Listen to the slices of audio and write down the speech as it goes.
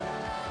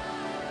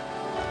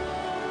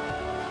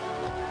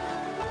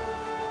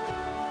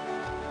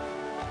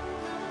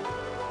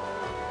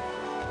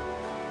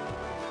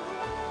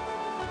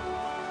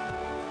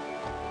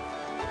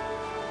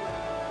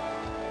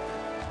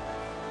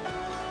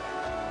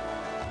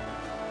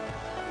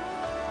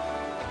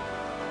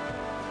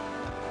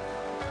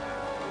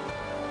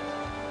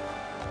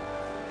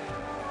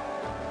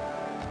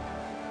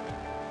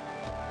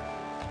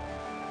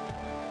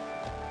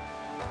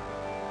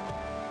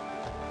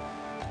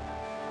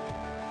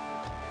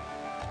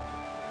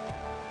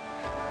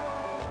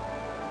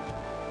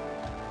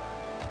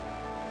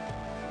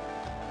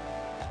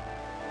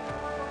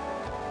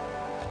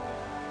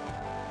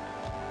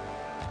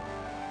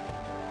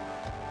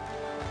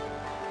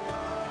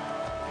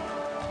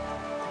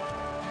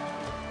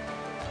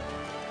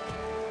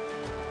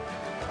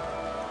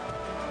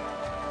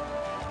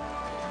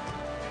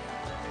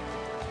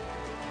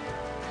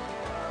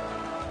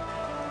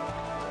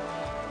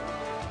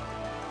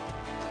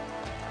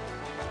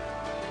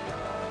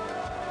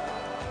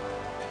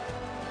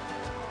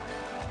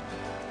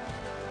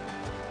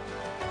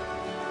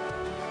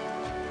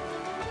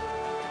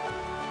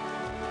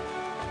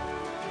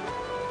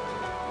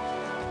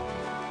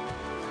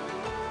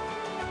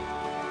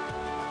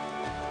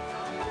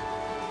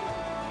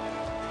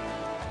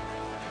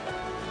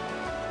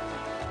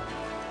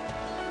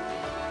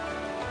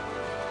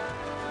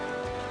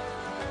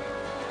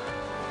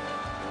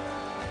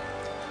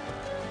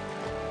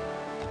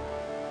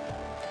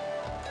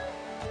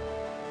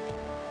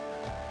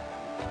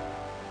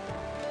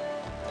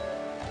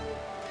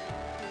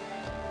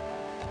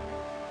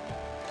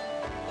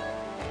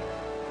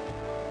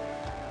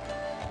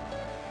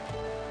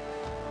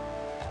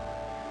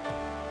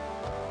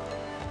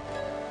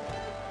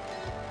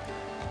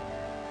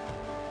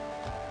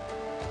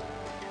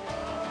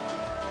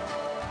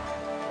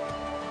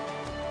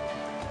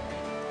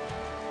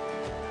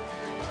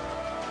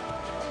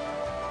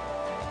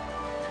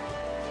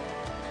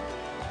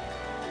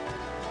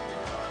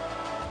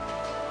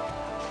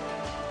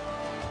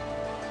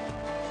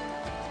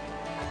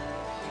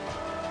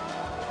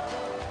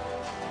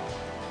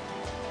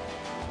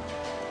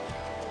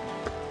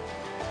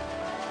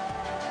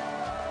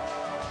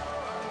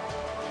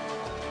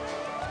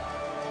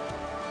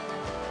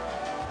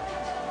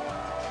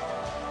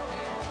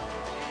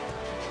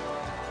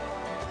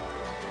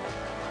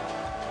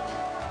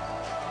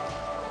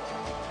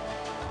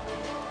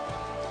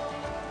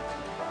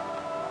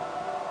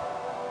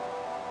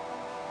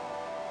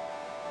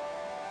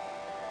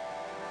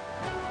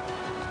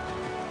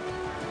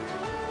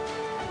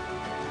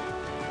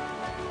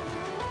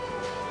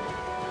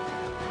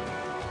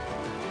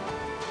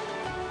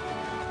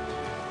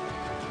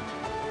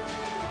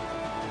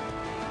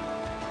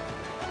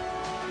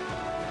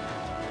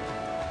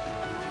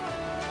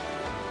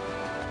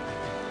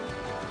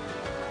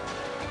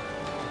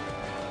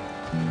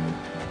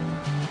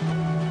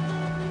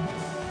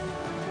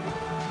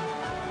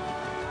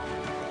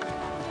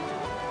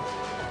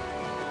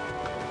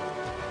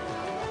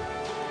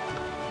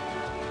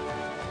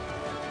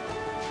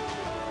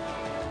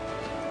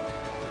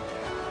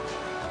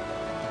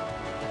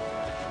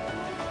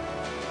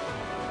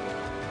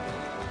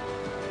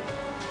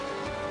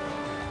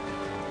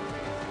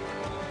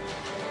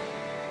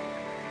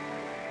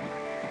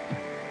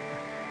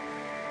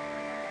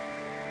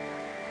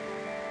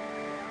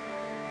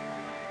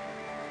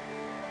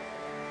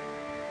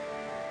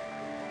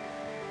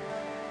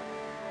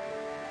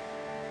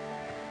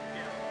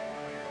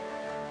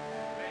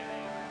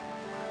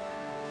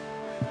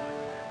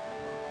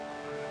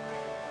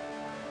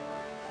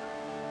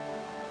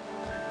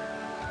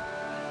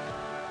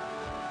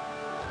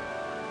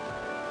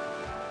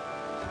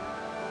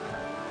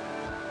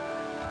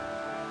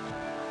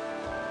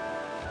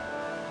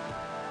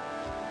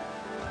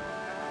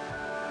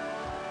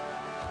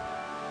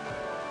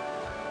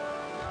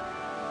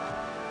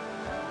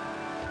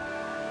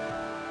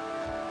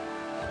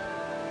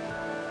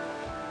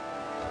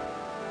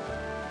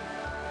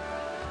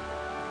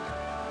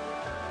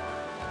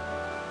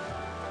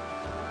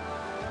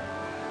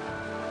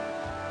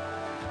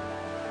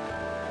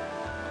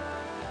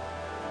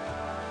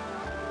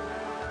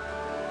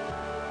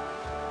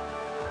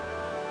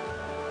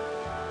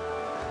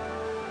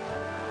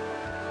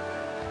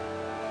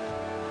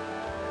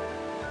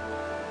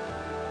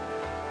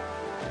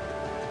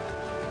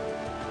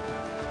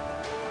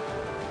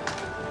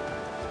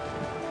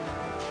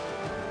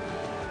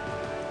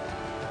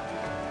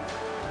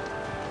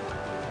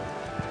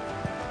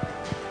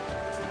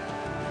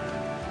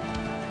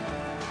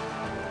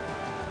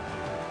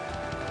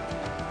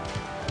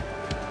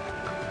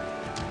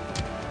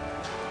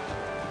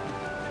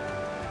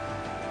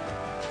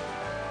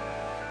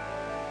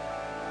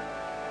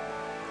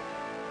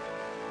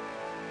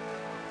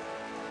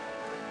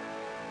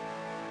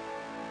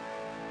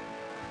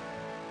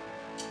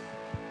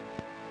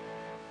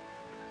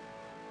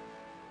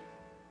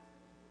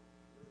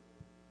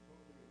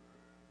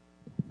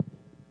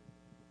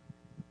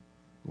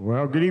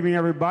Well, good evening,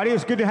 everybody.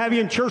 It's good to have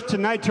you in church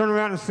tonight. Turn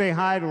around and say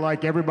hi to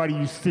like everybody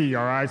you see,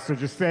 all right? So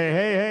just say,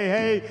 hey, hey,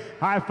 hey,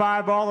 high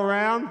five all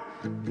around.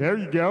 There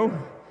you go.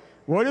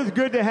 Well, it is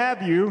good to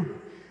have you.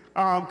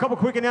 A couple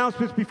quick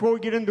announcements before we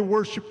get into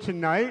worship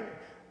tonight.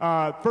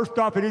 First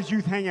off, it is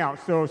Youth Hangout.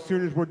 So as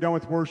soon as we're done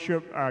with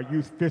worship,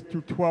 youth 5th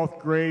through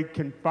 12th grade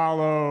can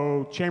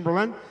follow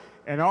Chamberlain.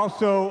 And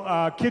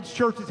also, Kids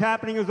Church is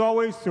happening as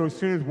always. So as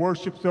soon as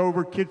worship's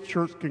over, Kids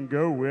Church can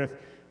go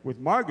with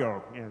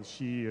Margot, and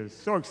she is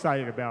so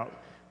excited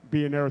about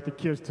being there with the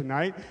kids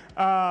tonight.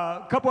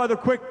 A couple other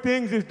quick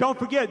things is don't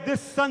forget,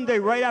 this Sunday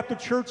right after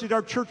church is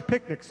our church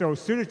picnic. So as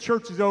soon as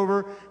church is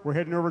over, we're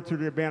heading over to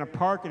the Urbana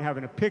Park and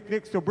having a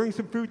picnic. So bring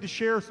some food to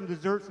share, some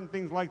desserts and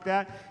things like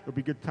that. It'll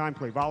be a good time,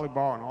 play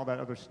volleyball and all that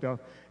other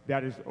stuff.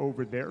 That is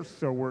over there,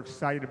 so we're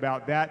excited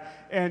about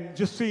that. And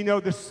just so you know,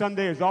 this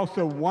Sunday is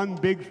also one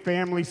big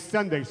family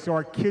Sunday. So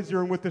our kids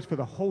are in with us for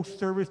the whole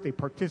service. They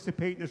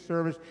participate in the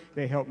service.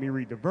 They help me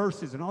read the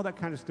verses and all that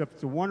kind of stuff.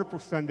 It's a wonderful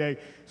Sunday.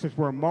 Since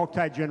we're a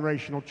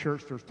multi-generational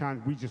church, there's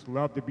times we just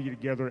love to be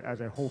together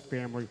as a whole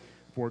family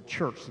for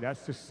church. So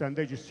that's this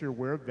Sunday, just so you're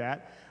aware of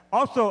that.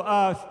 Also,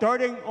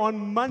 starting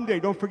on Monday,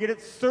 don't forget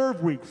it's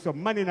Serve Week. So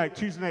Monday night,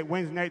 Tuesday night,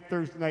 Wednesday night,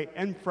 Thursday night,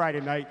 and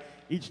Friday night.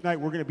 Each night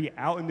we're going to be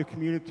out in the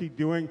community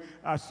doing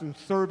some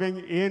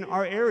serving in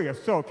our area.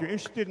 So if you're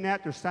interested in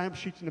that, there's sign-up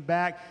sheets in the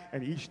back.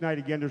 And each night,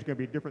 again, there's going to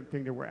be a different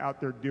thing that we're out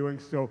there doing.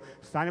 So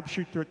sign-up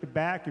sheets are at the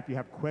back. If you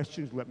have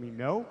questions, let me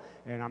know.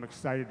 And I'm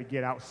excited to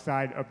get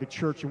outside of the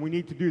church. And we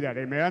need to do that,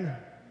 amen?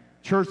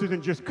 Church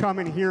isn't just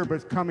coming here, but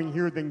it's coming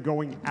here then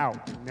going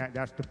out. And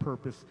that's the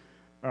purpose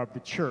of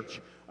the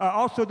church.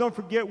 Also, don't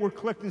forget, we're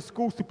collecting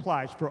school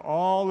supplies for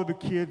all of the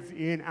kids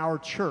in our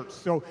church.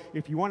 So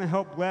if you want to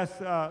help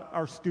bless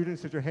our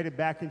students as they're headed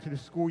back into the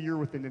school year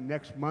within the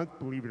next month,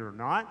 believe it or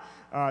not,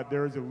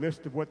 there is a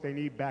list of what they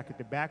need back at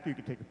the back. You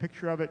can take a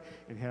picture of it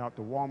and head out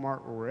to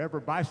Walmart or wherever,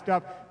 buy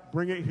stuff,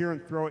 bring it here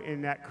and throw it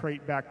in that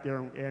crate back there,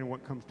 and when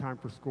it comes time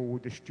for school, we'll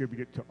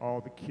distribute it to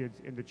all the kids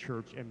in the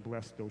church and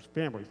bless those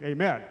families.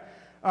 Amen.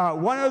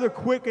 One other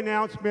quick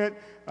announcement,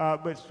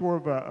 but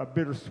sort of a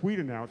bittersweet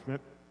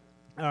announcement.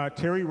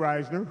 Terry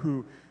Reisner,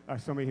 who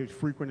somebody who's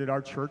frequented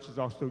our church, is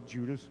also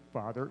Judah's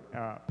father,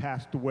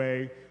 passed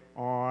away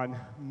on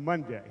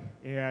Monday.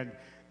 And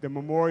the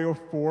memorial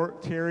for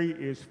Terry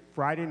is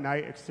Friday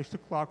night at 6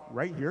 o'clock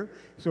right here.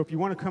 So if you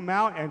want to come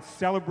out and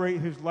celebrate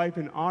his life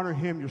and honor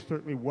him, you're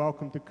certainly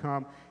welcome to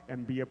come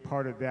and be a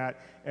part of that.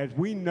 As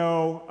we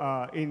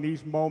know, in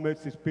these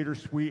moments, it's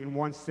bittersweet. In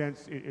one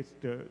sense, it's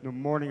the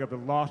mourning of the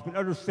lost. But in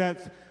other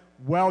sense,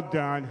 well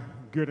done,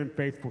 good and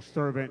faithful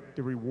servant.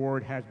 The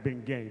reward has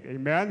been gained.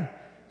 Amen?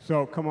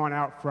 So come on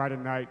out Friday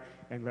night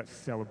and let's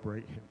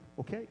celebrate him.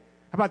 Okay?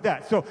 How about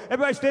that? So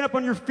everybody stand up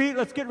on your feet.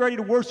 Let's get ready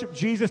to worship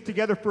Jesus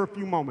together for a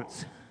few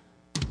moments.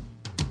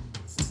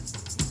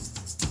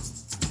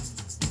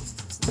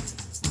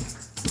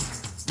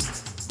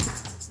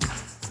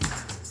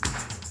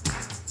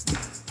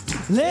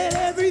 Let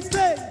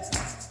everything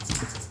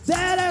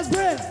that has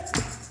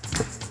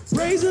breath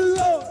praise the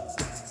Lord.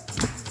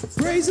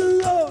 Praise the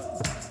Lord.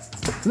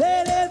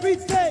 Let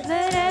everything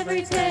that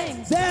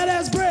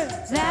has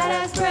breath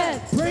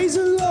praise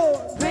the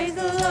Lord. Praise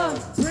the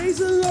Lord. Praise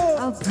the Lord.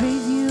 I'll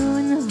praise you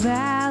in the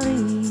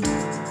valley,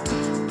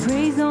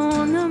 praise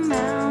on the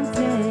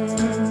mountain.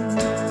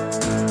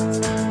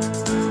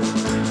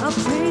 I'll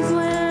praise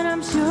when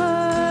I'm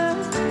sure,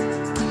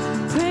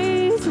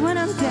 praise when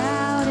I'm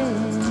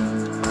doubting.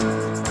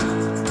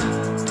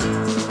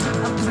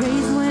 I'll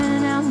praise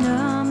when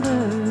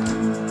outnumbered,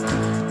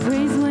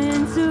 praise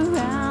when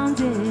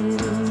surrounded.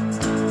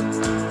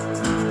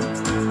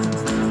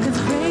 'Cause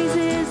praise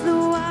is the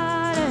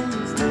water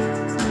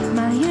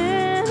my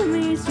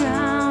enemies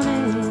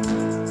drowning.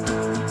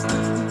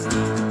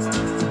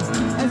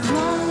 As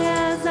long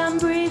as I'm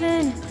breathing,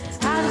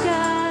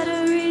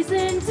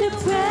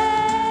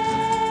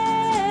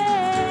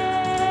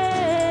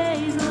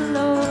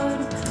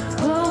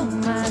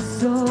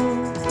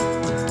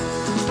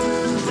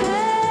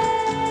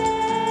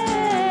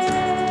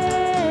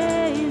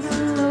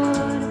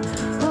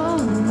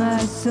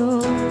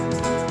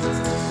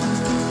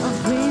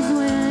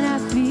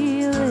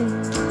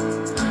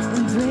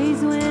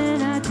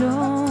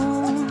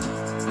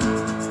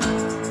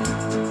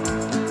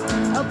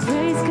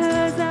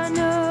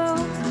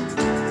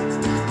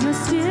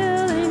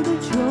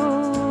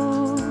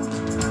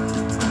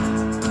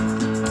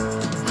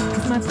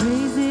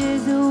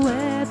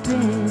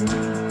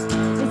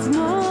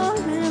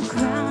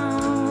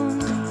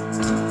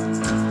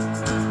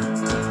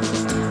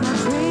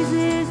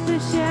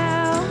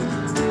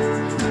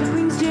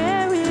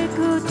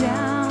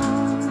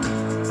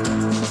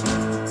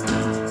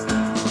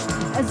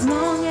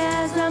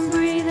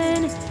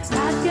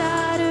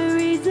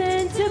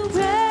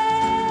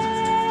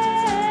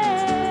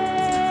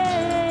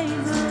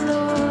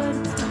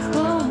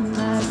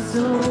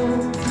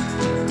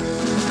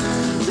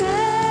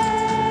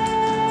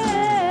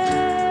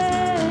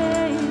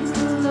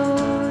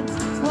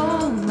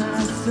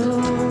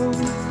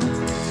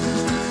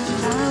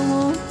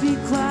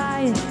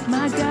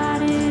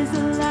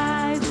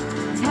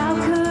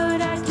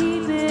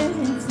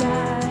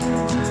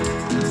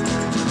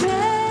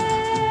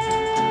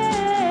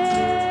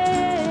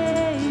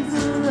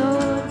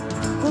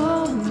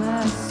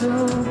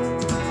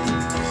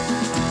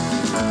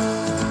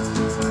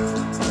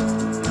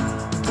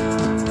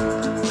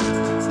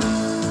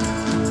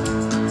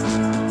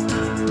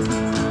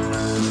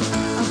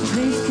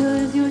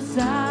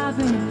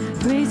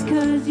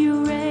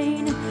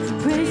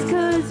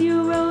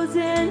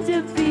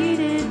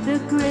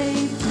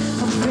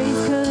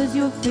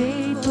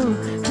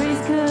 faithful. Praise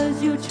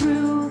 'cause you're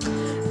true.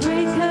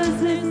 Praise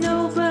 'cause there's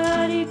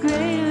nobody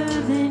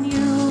greater than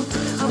you.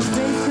 Oh,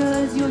 praise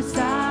 'cause you're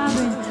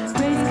sovereign.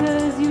 Praise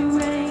 'cause you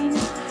reign.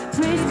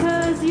 Praise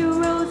 'cause you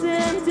rose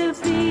and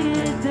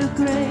defeated the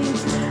grave.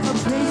 Oh,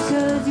 praise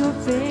 'cause you're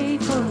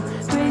faithful.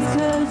 Praise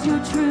 'cause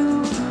you're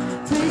true.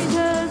 Praise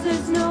 'cause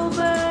there's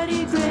nobody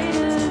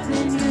greater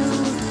than you.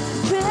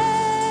 Praise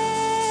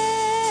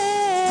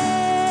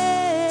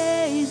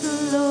the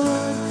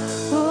Lord,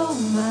 oh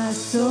my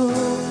soul.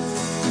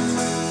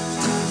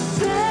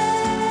 Praise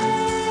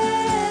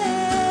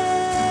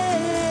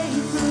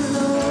the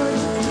Lord,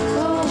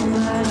 oh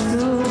my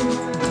soul.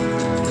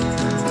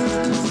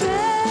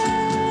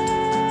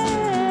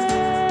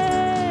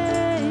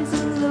 Praise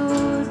the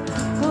Lord,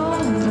 oh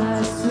my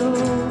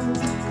soul.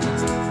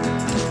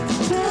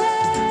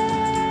 Praise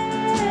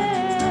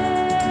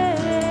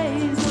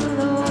the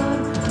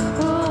Lord,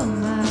 oh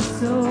my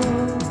soul.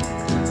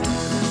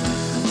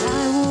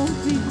 I won't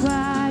be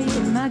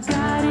quiet, my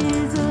God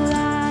is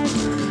alive.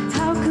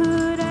 How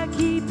could I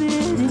keep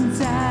it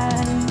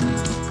inside?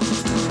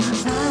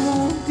 I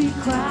won't be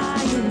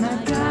quiet, my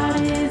God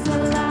is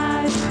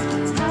alive.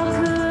 How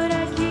could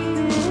I keep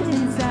it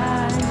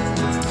inside?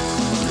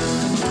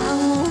 I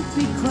won't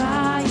be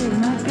quiet,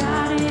 my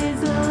God is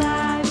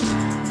alive.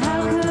 How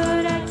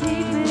could I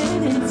keep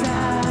it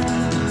inside?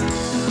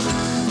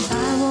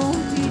 I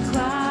won't be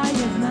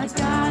quiet, my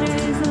God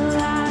is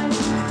alive.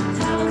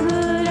 How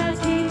could I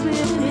keep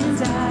it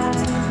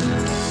inside?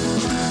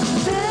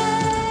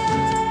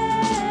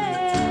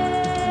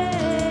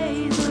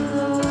 Praise the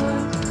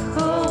Lord,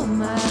 oh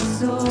my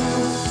soul.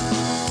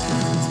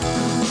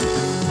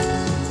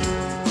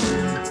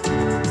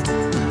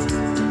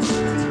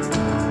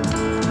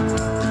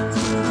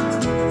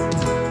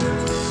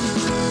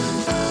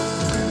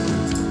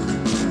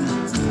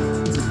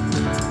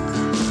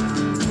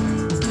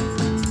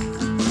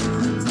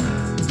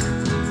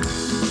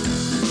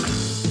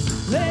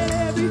 Let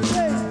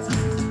everything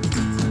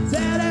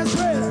that has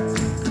breath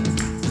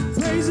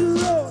praise the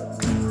Lord.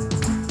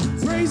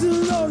 Praise the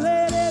Lord.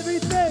 Let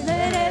everything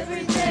Let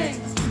everything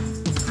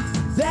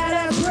that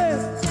has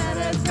breath that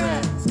has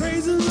breath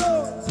praise the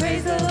Lord.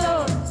 praise the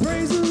Lord.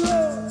 Praise the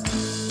Lord.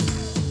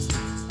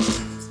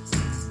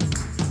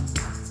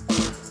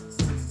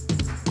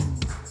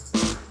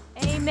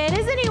 Amen.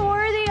 Isn't he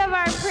worthy of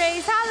our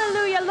praise?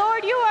 Hallelujah.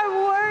 Lord, you are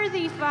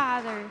worthy,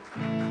 Father.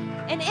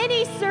 In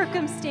any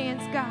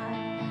circumstance, God,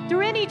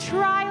 through any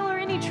trial or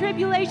any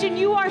tribulation,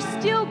 you are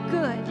still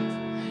good.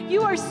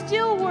 You are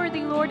still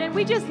worthy, Lord, and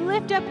we just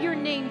lift up your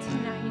name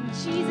tonight. In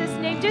Jesus'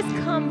 name, just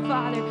come,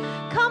 Father.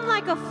 Come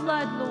like a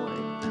flood, Lord.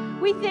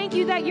 We thank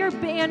you that your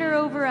banner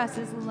over us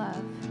is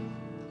love.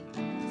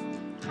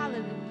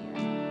 Hallelujah.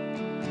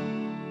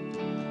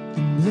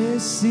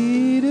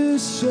 Blessed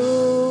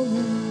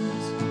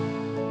assurance,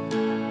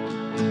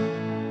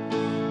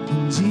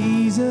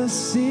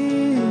 Jesus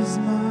is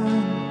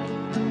mine,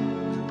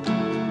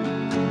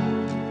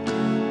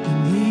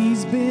 and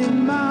he's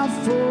been my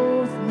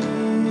fourth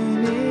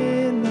man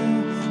in the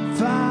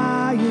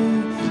fire,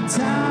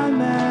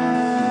 time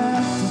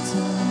after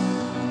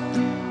time,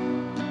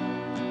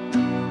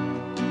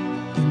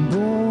 and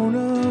born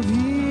of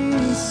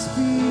his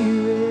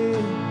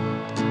spirit,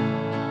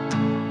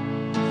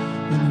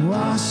 and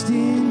washed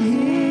in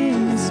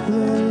his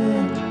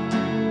blood.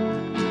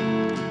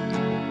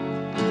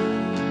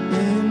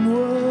 And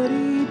what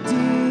he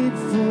did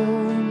for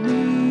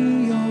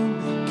me on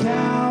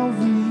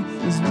Calvary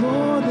is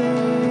more than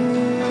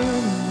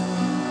enough.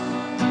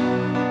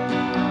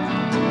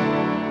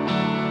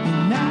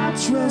 And I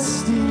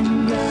trust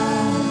in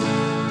God,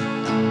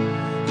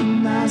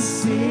 my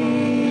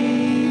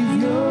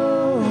Savior,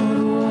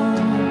 the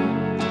one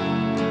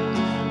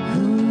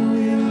who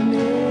will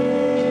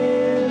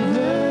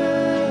never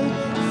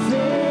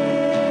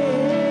fail.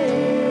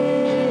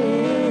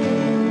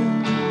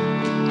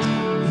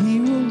 He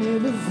will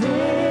never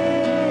fail.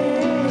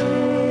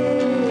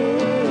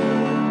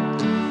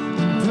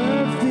 In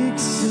perfect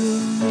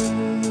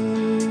submission,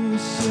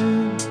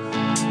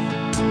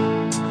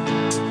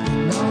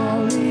 and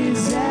all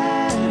is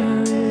at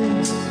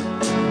rest.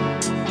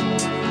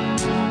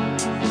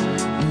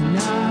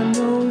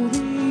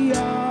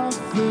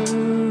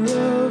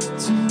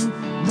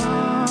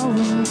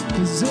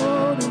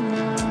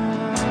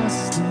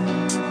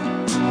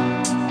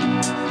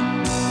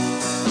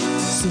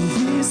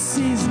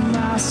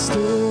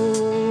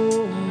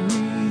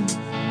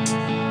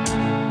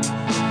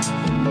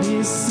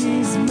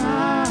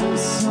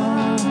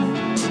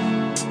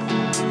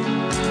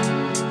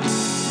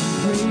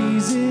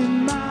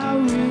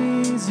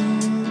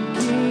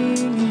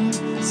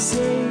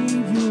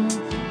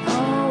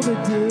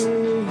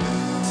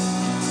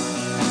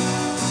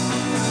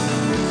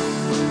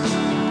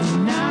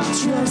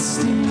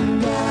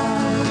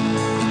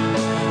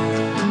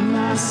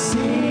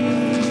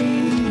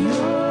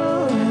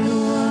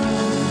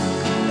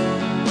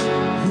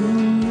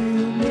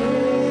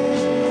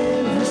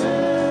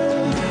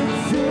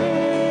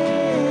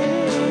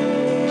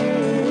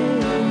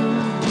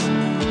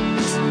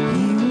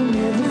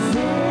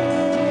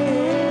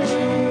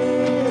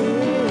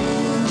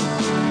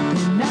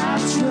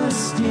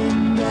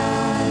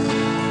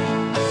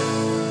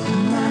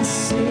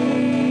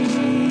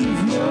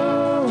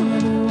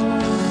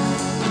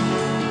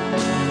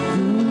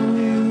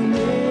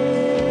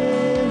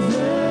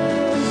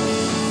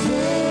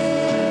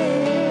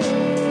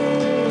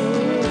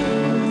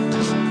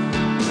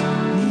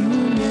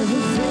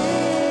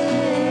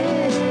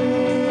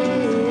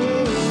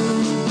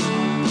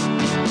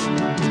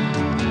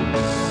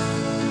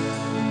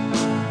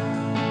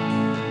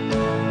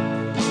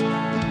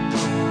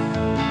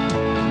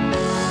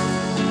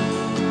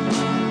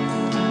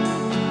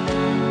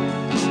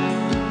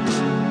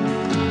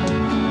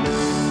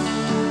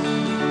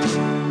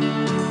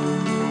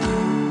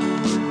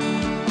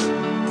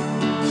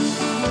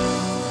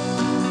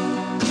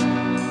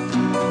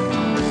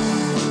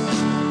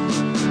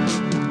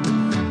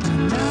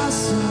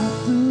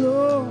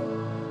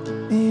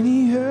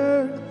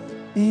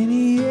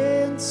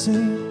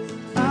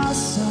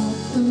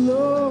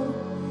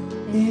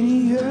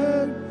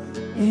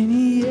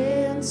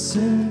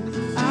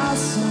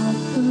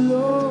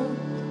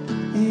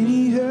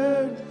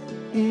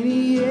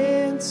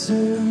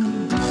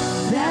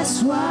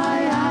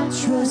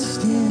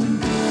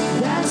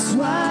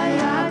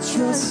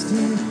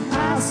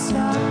 I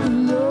sought the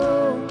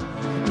Lord,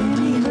 and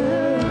He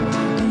heard,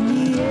 and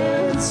He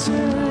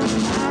answered.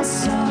 I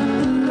sought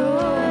the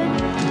Lord,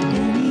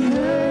 and He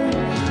heard,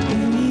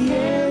 and He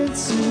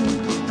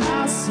answered.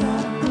 I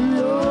sought the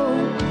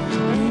Lord,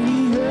 and He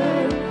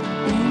heard,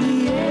 and He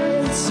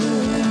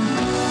answered.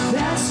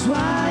 That's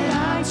why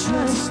I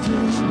trust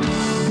Him.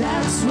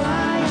 That's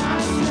why I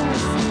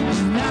trust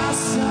Him. I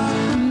sought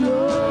the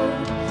Lord,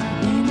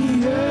 and He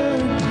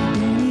heard,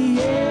 and He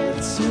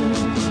answered.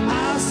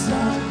 I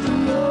sought the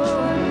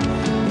Lord,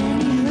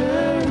 and He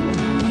heard,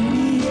 and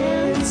He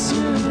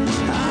answered.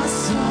 I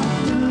sought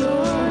the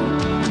Lord,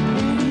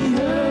 and He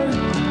heard,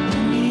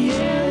 and He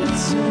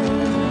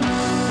answered.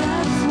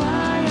 That's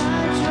why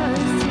I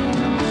trust Him.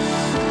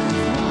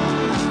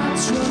 I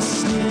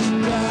trust in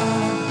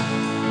God,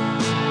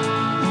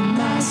 and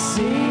my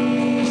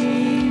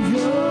Savior,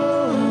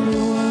 the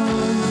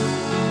one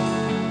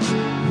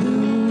who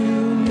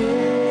will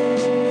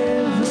never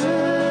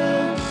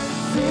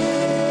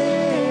fail.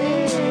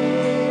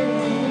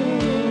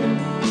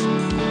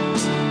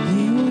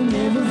 He will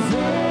never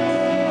fail.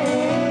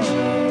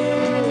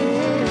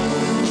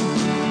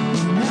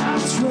 And I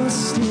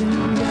trust in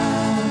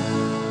God,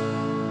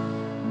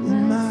 in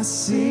my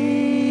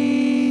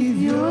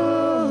Savior,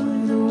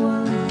 the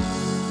one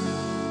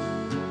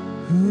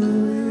who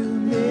will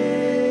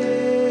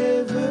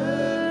never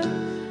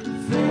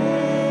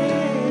fail.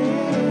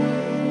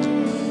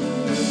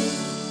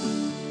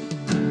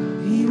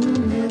 He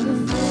will never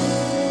fail.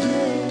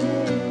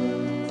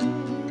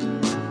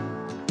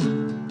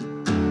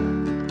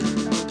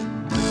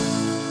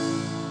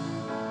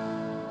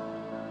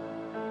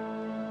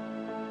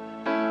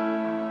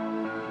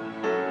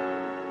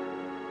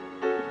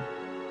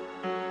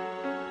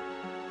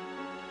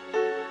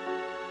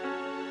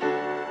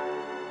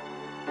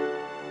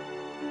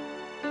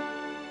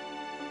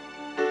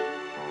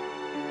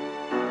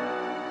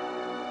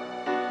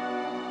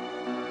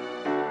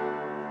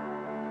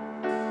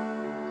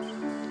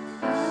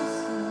 I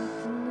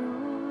sought the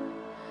Lord,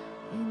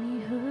 and He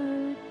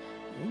heard,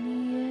 and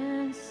He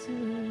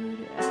answered.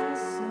 I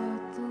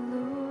sought the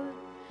Lord,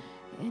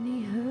 and He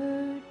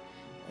heard,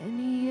 and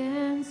He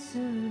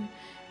answered.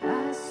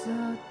 I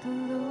sought the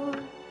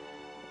Lord,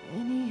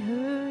 and He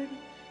heard,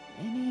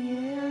 and He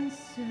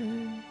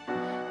answered.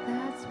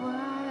 That's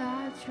why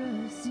I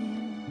trust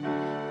Him.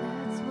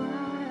 That's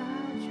why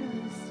I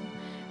trust Him.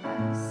 I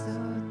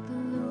sought the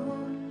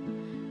Lord,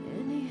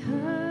 and He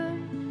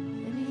heard,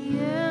 and He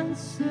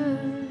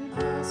answered. I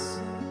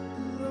sought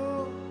the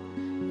Lord,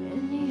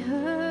 And He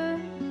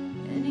heard,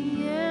 and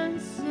He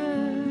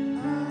answered.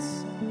 I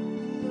sought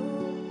the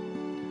Lord.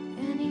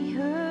 And He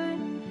heard,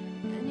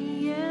 and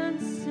He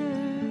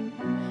answered.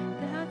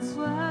 That's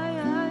why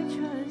I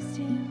trust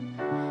Him.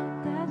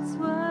 That's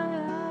why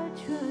I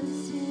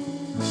trust Him.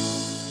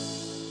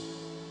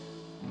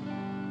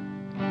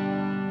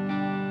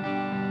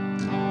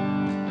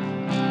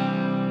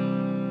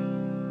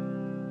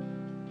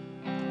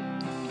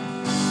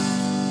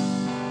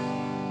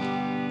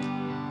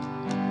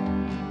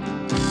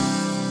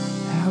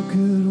 How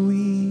could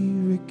we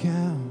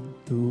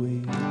recount the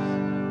ways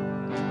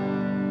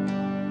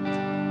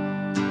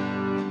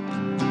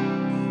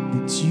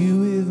that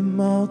you have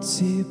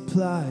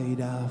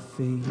multiplied our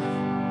faith?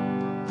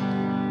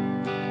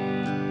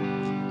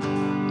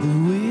 The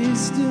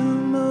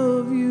wisdom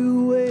of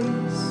your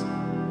ways,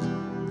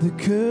 the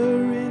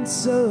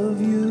currents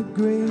of your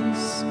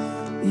grace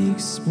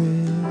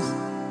expressed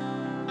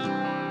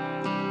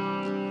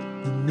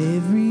in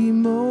every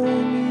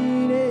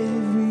moment,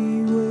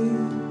 every way.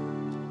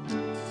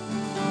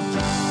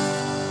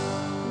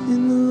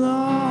 In the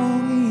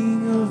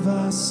longing of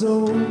our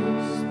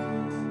souls,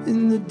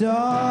 in the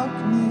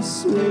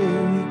darkness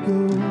where we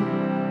go,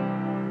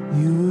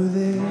 you were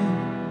there,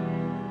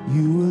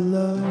 you were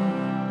love,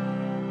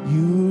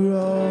 you were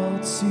all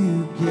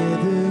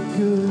together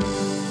good.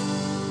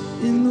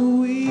 In the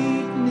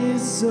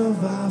weakness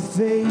of our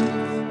faith,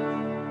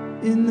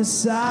 in the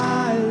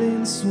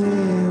silence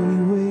where we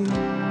wait,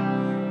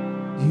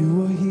 you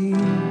are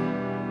here,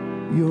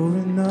 you're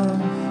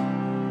enough.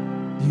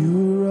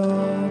 You are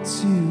all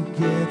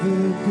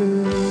together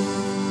good.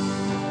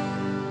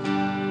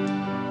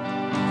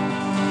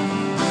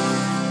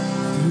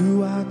 Through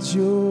our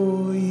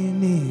joy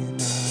and in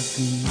our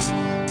grief,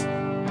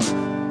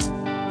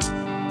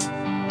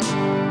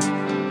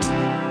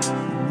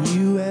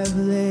 you have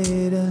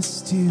led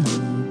us to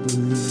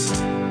believe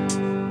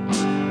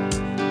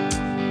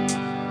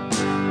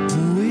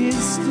the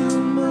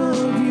wisdom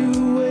of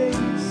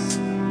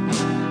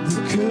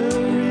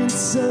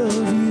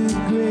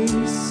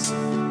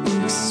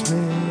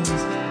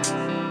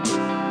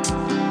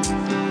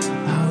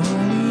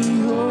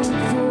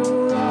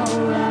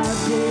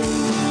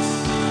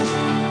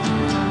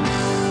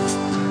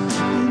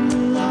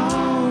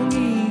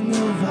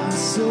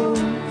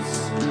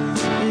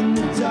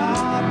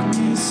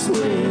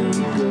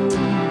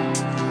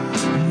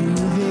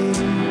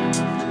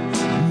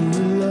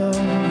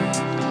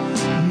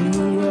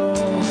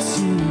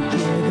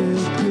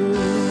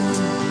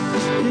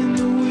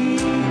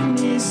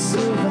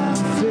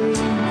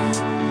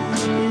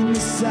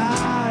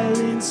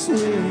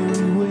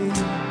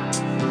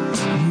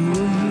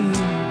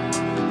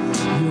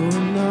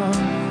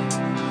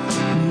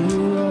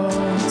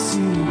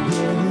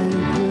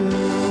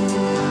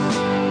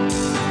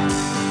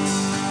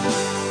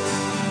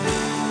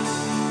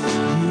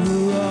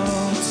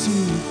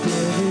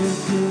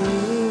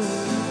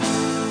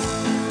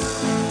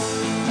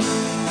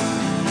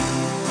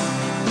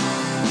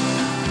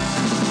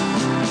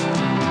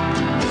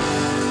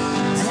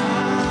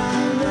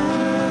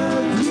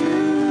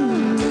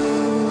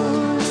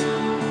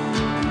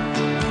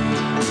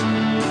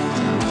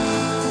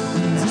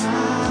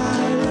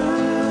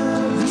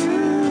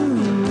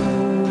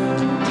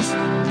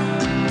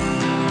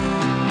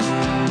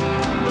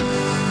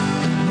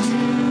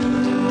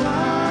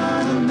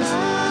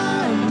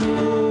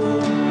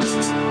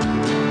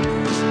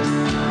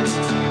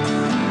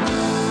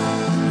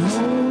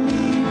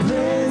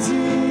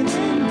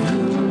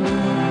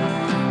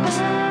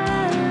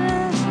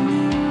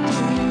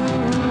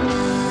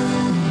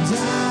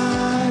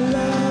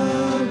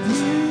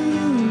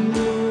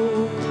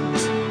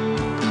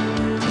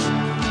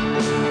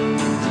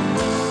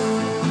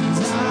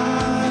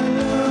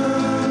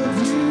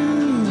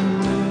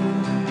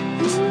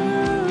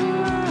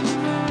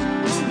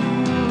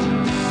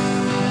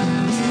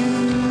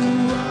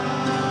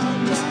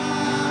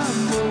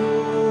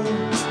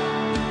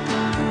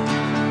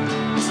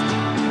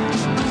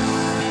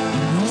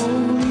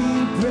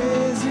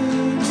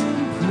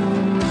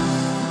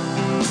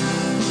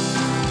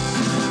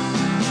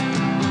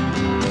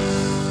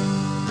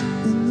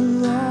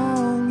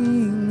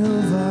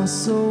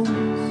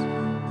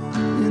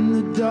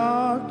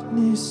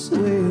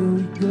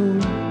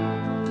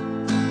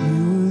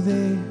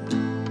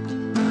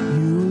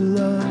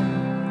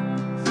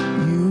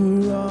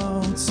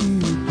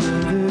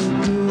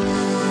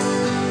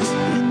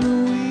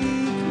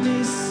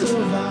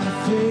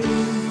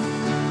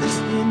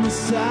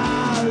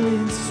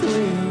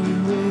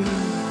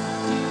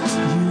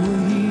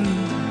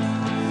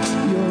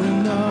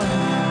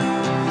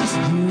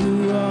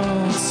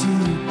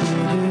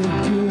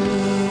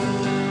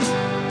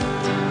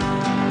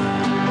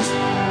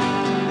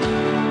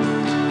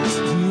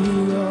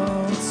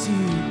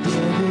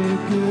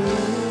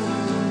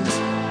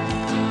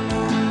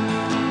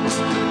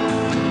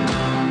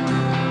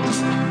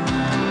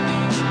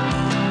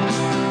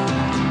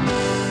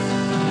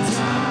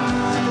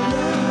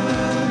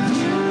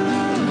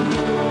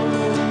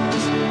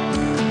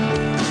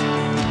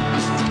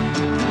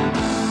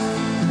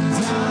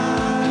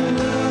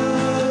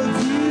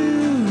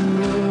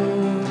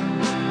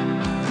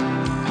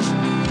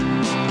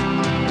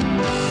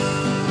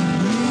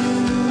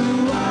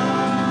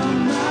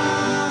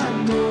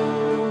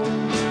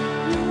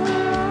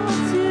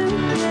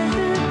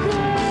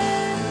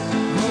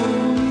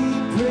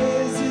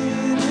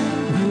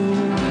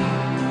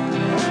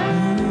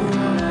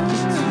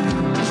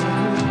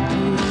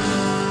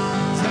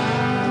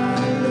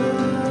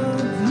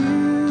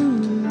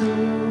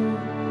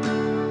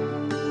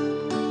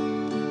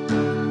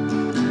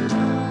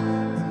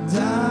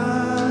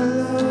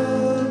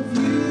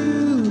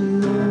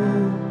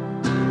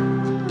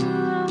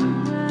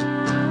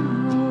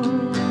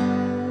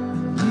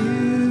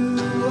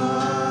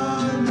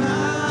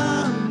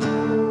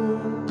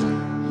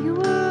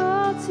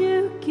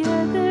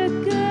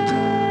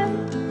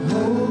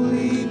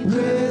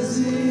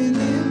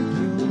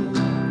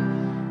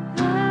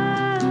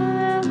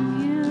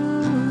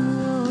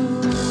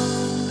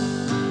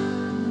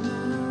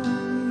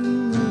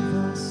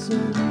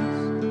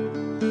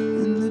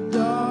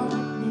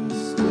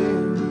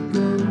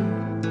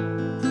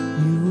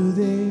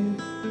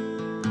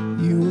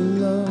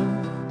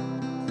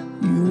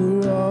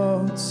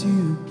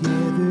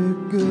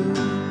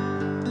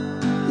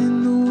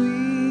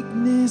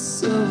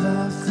voice of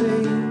our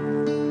faith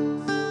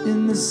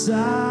in the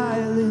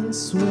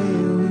silence where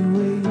we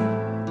wait.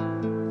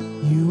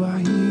 You are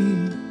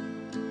here,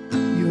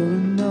 you're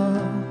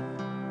enough,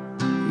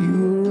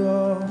 you are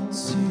all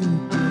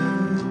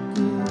together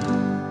good.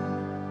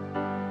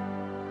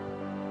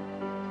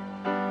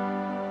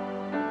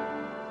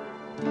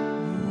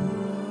 You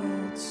are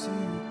all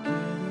together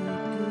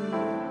good.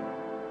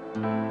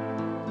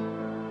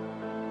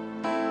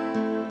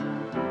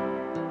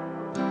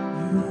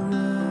 You are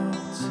all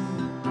together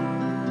good.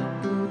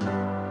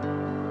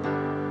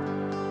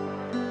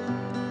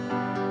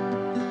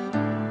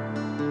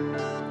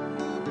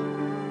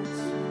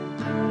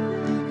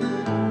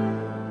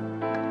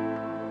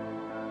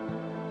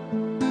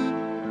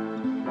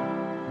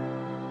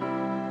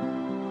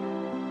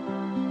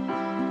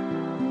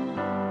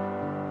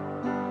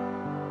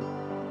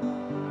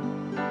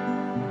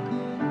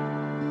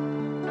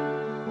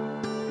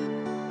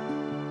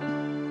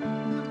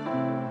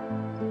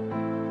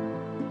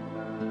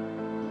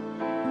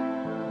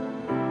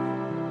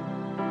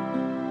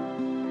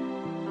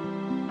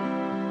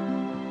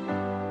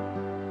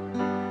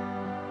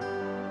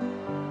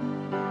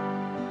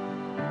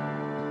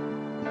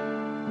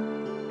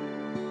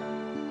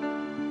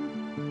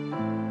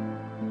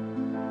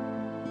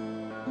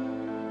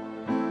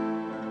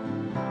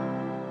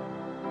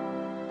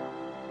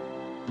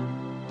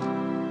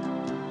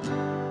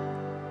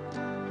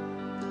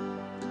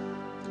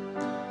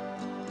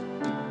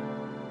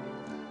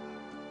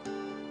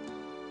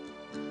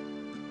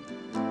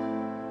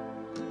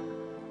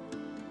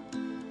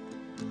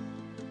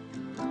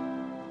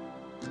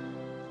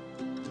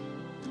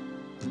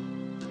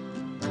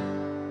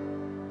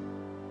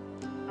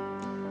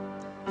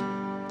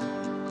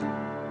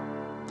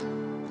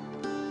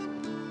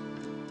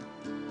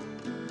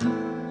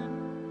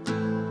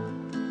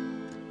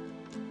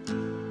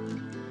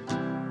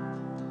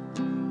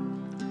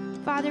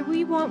 Father,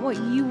 we want what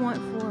you want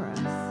for us.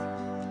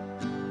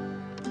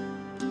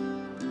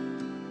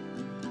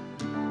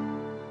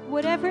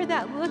 Whatever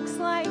that looks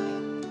like,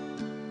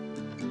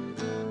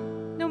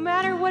 no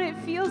matter what it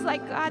feels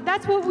like, God,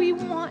 that's what we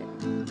want.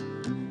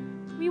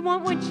 We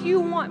want what you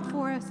want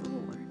for us,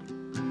 Lord.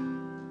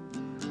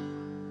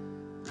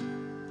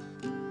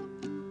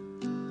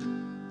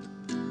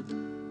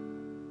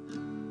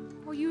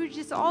 Well, you are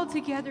just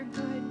altogether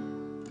good.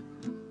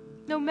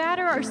 No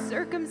matter our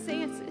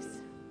circumstances.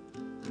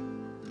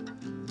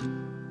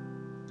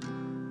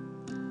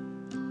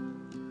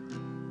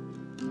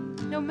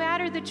 No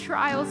matter the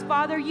trials,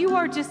 Father,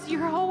 you're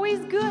always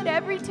good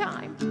every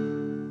time.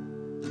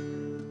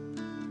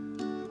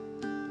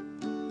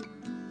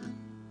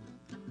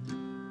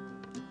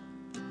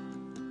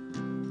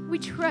 We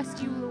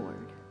trust you,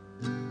 Lord.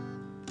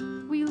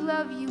 We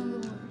love you,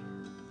 Lord.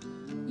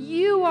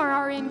 You are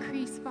our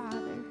increase, Father.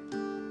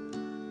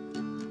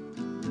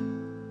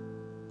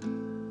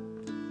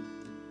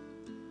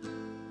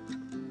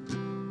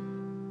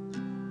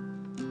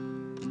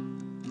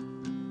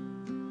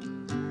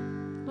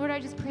 Lord, I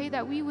just pray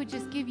that we would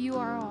just give you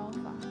our all,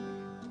 Father,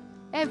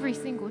 every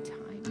single time.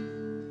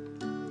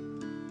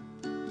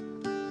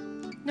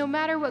 No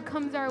matter what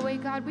comes our way,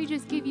 God, we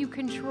just give you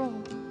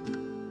control.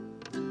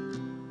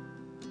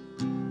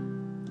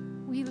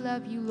 We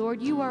love you,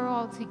 Lord. You are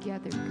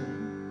altogether good.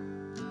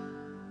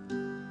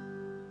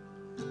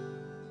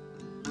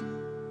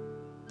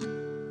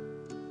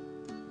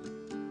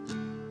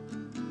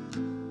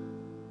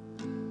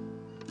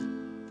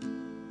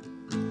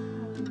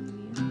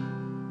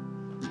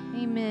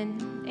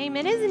 Amen.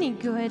 Amen. Isn't he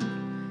good?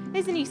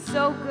 Isn't he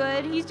so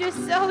good? He's just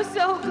so,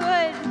 so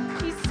good.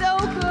 He's so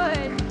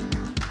good.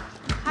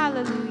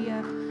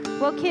 Hallelujah.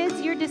 Well,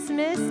 kids, you're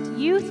dismissed.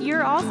 Youth,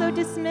 you're also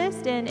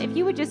dismissed. And if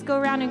you would just go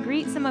around and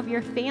greet some of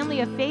your family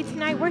of faith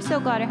tonight, we're so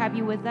glad to have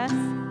you with us.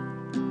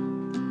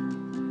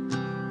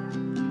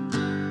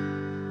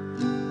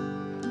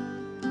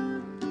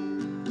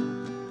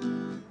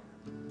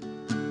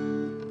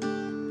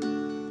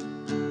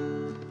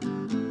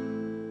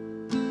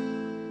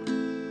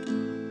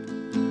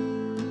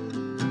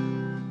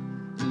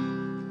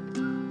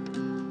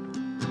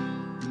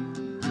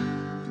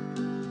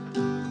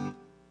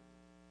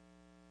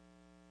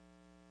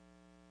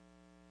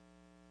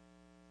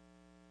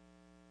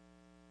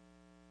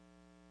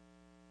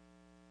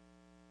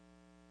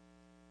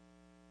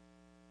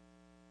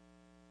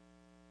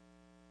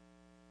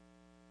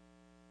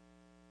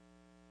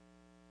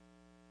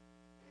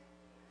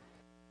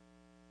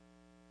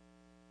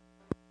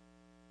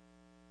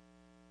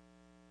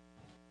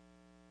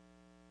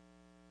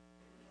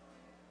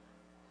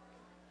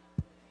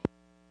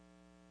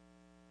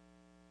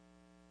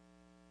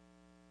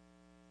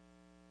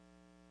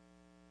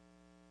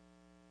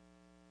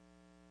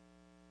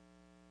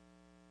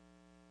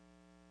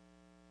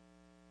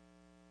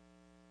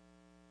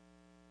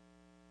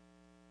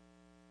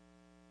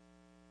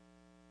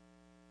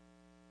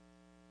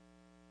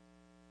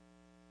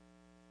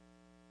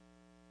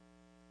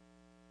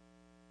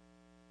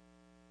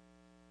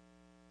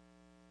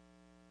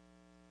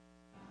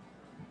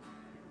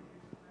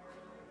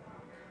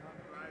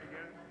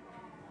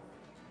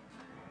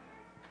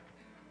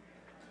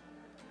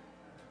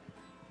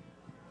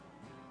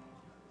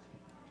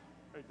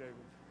 way, David?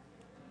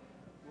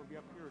 We'll be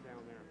up here or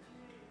down there.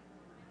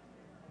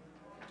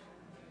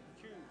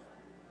 Choose.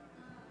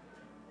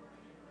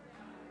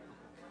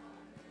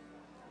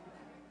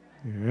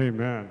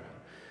 Amen.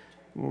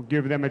 We'll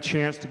give them a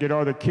chance to get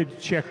all the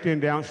kids checked in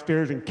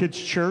downstairs in kids'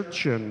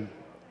 church and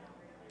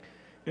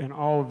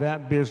all of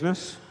that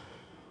business.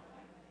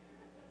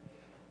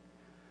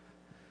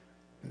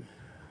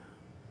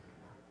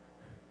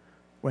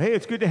 Well, hey,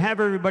 it's good to have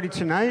everybody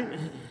tonight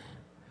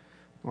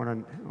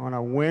on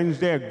a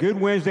Wednesday, a good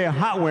Wednesday, a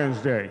hot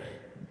Wednesday.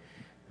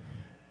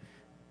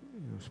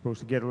 It's supposed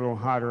to get a little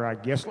hotter, I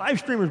guess. Live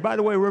streamers, by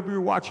the way, wherever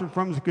you're watching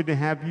from, it's good to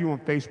have you on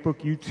Facebook,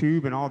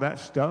 YouTube, and all that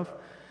stuff.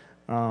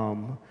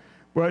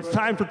 But it's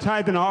time for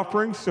tithe and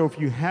offering, so if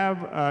you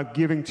have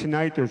giving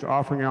tonight, there's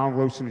offering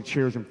envelopes in the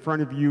chairs in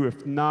front of you.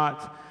 If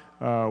not,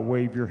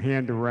 wave your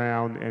hand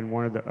around, and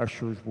one of the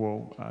ushers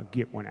will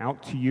get one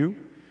out to you.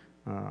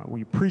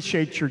 We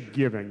appreciate your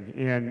giving.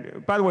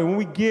 And by the way, when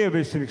we give,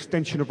 it's an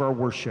extension of our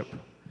worship.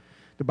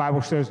 The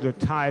Bible says the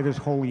tithe is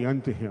holy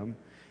unto him.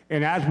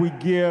 And as we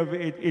give,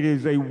 it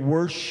is a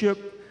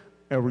worship,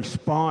 a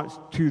response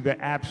to the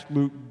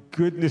absolute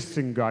goodness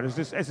in God. As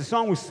the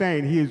song was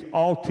saying, he is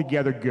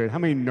altogether good. How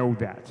many know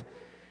that?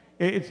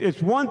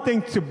 It's one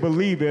thing to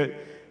believe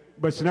it,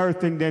 but it's another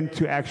thing then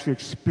to actually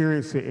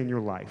experience it in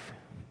your life.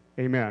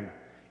 Amen.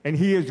 And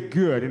he is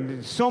good. And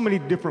in so many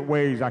different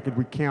ways I could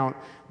recount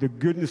the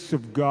goodness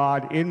of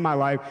God in my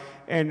life.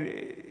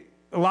 And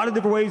a lot of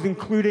different ways,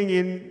 including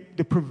in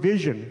the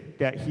provision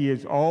that he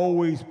is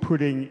always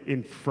putting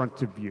in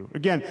front of you.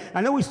 Again,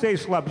 I know we say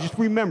this a lot, but just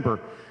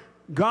remember,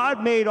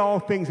 God made all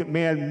things that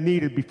man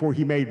needed before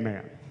he made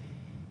man.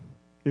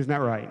 Isn't that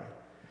right?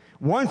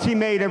 Once he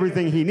made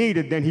everything he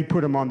needed, then he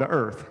put him on the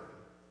earth.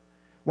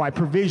 Why?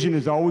 Provision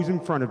is always in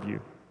front of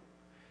you.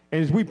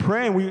 And as we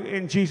pray,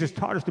 and Jesus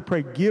taught us to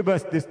pray, give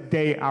us this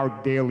day our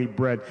daily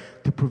bread.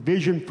 The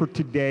provision for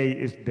today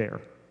is there.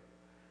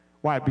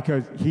 Why?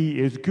 Because he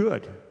is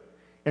good.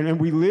 And then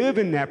we live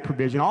in that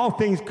provision. All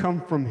things come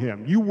from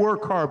him. You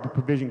work hard, but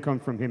provision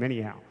comes from him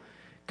anyhow,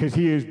 because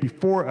he is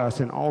before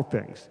us in all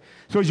things.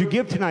 So as you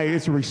give tonight,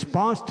 it's a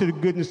response to the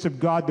goodness of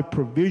God, the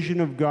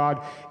provision of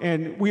God.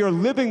 And we are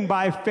living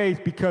by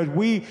faith because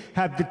we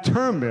have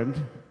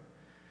determined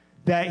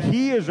that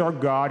he is our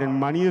God and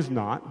money is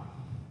not.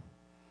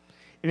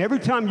 And every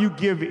time you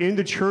give in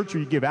the church or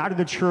you give out of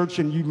the church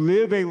and you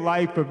live a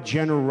life of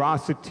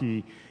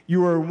generosity,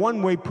 you are in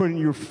one way putting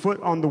your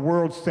foot on the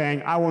world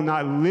saying, I will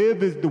not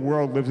live as the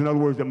world lives. In other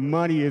words, that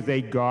money is a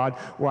god,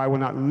 or I will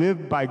not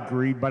live by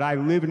greed, but I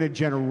live in a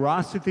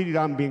generosity that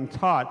I'm being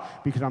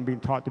taught because I'm being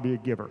taught to be a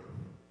giver.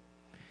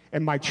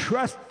 And my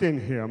trust in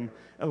him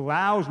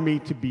allows me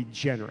to be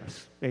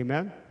generous.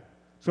 Amen?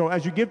 So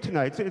as you give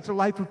tonight, it's a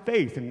life of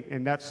faith,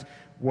 and that's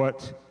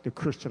what the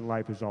Christian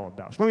life is all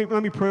about. So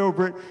let me pray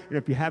over it, and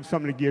if you have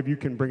something to give, you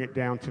can bring it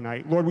down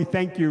tonight. Lord, we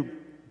thank you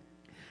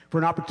for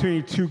an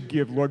opportunity to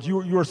give, Lord.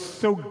 You are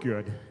so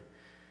good.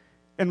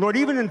 And Lord,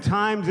 even in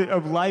times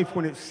of life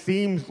when it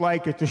seems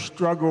like it's a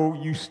struggle,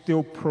 you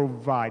still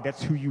provide.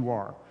 That's who you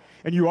are.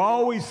 And you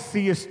always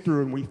see us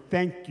through, and we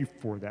thank you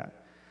for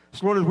that.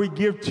 So Lord, as we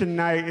give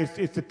tonight,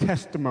 it's a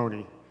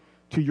testimony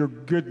to your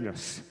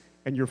goodness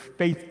and your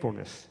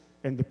faithfulness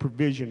and the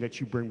provision that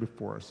you bring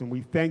before us. And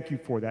we thank you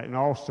for that in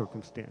all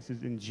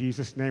circumstances. In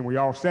Jesus' name, we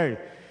all say,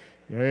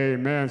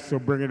 amen. So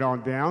bring it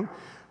on down.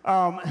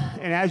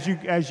 And as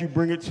you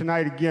bring it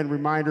tonight, again,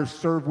 reminder,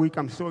 Serve Week.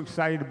 I'm so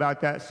excited about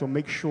that. So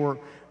make sure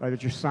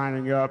that you're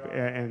signing up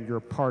and you're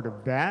a part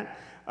of that.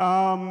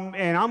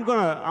 And I'm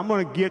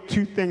gonna get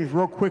two things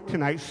real quick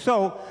tonight.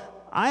 So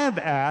I have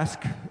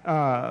asked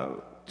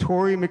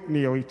Tori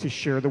McNeely to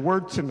share the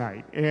word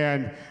tonight.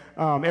 And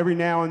every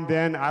now and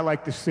then, I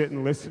like to sit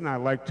and listen. I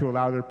like to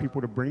allow other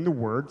people to bring the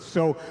word.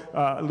 So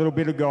a little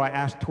bit ago, I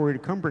asked Tori to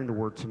come bring the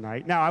word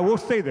tonight. Now, I will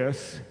say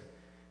this.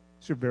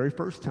 It's her very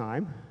first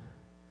time,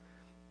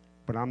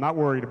 but I'm not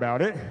worried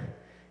about it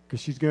because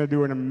she's going to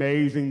do an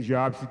amazing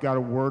job. She's got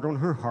a word on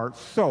her heart.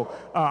 So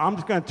I'm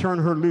just going to turn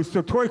her loose.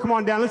 So Tori, come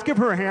on down. Let's give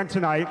her a hand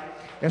tonight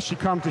as she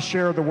comes to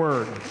share the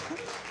word.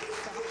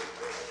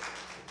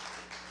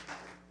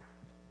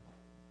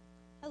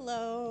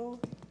 Hello.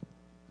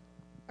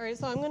 All right,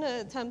 so I'm going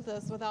to attempt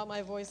this without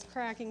my voice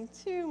cracking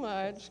too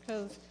much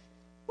because,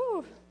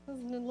 this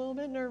is a little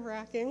bit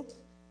nerve-wracking.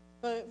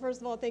 But first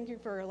of all, thank you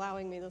for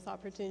allowing me this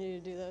opportunity to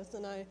do this.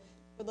 And I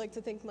would like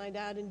to thank my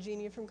dad and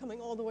Jeannie for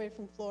coming all the way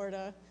from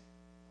Florida.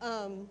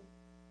 So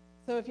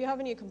if you have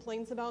any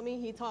complaints about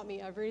me, he taught me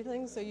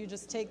everything, so you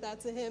just take that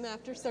to him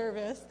after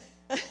service.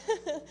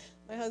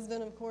 My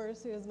husband, of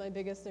course, who is my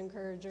biggest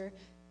encourager.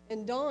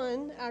 And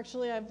Don,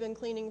 actually, I've been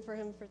cleaning for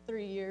him for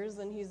 3 years,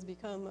 and he's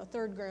become a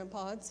third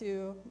grandpa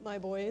to my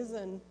boys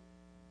and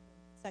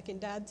second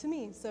dad to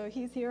me. So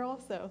he's here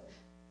also.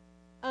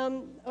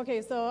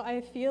 Okay, so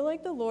I feel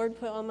like the Lord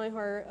put on my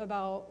heart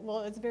about,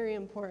 well, it's very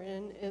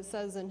important. It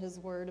says in his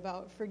word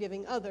about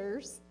forgiving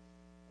others,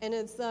 and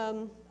it's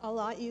a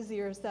lot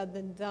easier said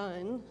than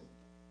done.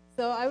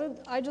 So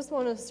I just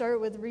want to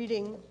start with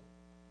reading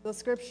the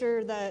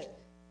scripture that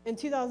in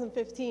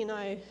 2015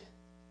 I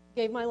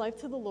gave my life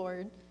to the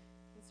Lord,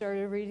 and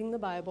started reading the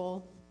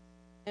Bible,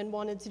 and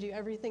wanted to do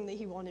everything that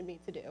he wanted me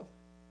to do.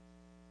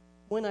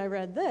 When I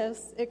read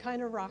this, it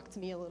kind of rocked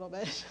me a little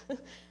bit.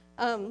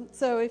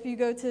 So if you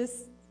go to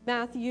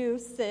Matthew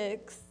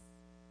 6,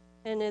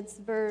 and it's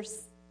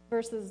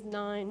verses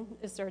 9,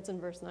 it starts in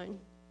verse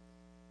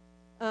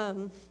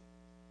 9.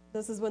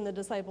 This is when the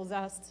disciples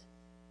asked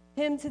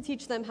him to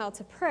teach them how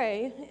to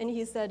pray, and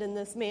he said in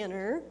this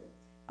manner,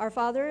 "Our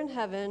Father in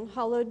heaven,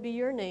 hallowed be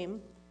your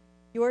name.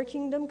 Your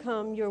kingdom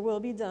come, your will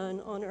be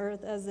done on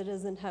earth as it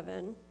is in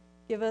heaven.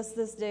 Give us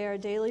this day our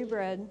daily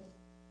bread,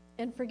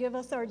 and forgive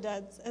us our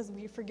debts as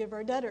we forgive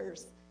our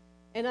debtors."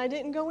 And I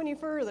didn't go any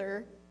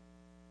further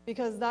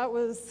because that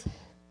was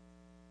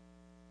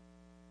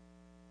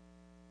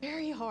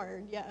very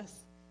hard,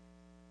 yes.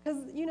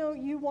 Because,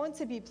 you want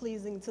to be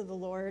pleasing to the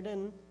Lord.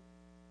 And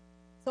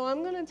so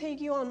I'm going to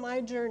take you on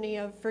my journey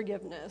of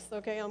forgiveness,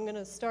 okay? I'm going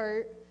to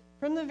start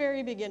from the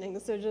very beginning,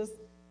 so just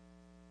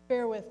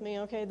bear with me,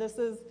 okay?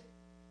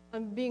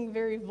 I'm being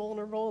very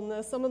vulnerable in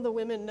this. Some of the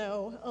women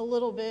know a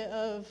little bit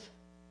of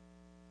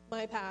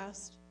my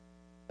past,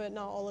 but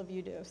not all of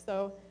you do.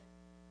 So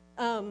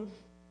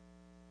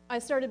I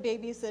started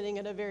babysitting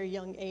at a very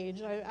young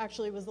age. I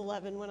actually was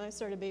 11 when I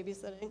started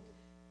babysitting.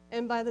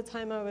 And by the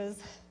time I was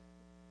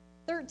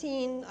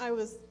 13, I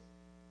was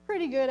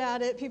pretty good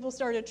at it. People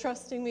started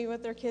trusting me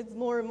with their kids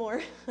more and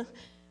more.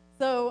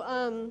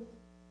 So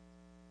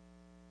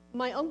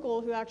my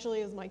uncle, who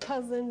actually is my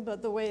cousin,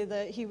 but the way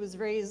that he was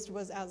raised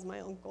was as my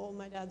uncle,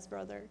 my dad's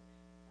brother,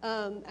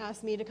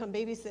 asked me to come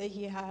babysit.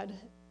 He had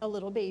a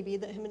little baby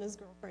that him and his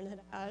girlfriend had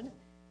had.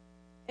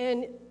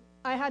 And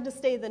I had to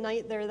stay the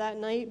night there that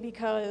night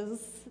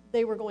because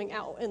they were going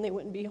out and they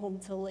wouldn't be home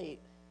till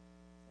late.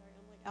 Sorry,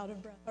 I'm like out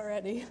of breath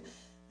already.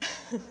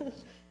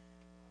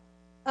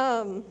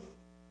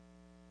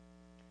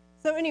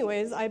 So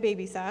anyways, I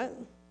babysat,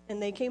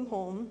 and they came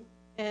home,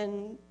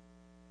 and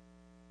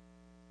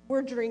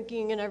we're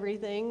drinking and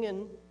everything,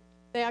 and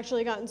they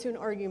actually got into an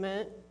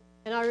argument,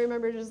 and I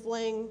remember just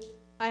I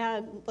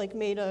had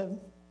made a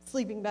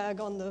sleeping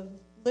bag on the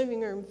living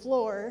room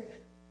floor,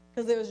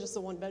 because it was just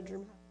a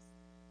one-bedroom house,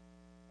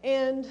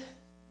 and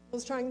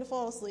was trying to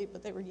fall asleep,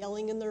 but they were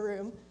yelling in the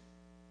room,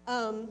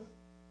 and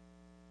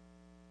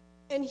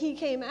he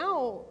came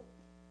out,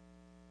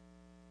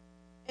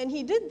 and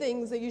he did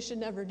things that you should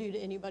never do to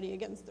anybody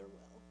against their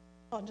will.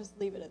 I'll just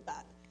leave it at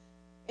that.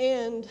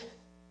 And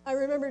I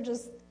remember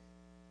just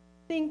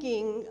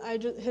thinking,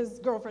 his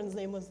girlfriend's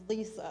name was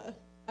Lisa.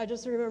 I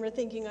just remember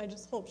thinking, I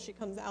just hope she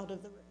comes out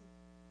of the room.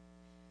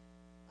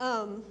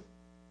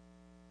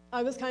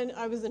 I was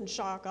in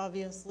shock,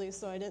 obviously,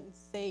 so I didn't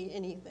say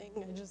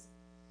anything.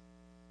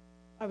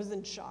 I was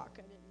in shock.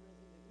 I didn't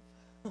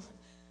really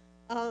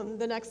move.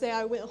 The next day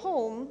I went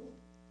home,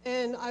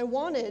 and I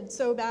wanted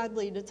so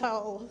badly to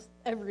tell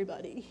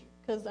everybody,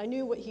 because I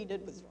knew what he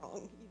did was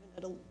wrong, even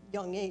at a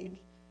young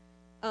age.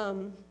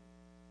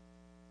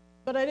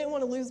 But I didn't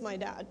want to lose my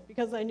dad,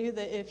 because I knew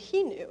that if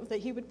he knew, that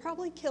he would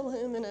probably kill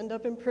him and end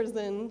up in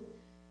prison.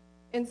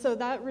 And so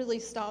that really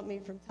stopped me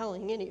from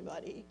telling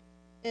anybody.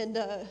 And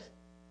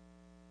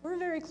we're a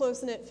very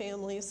close-knit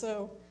family,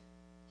 so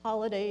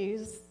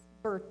holidays,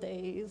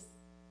 birthdays,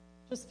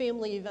 just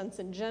family events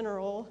in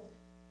general,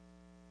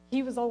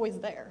 he was always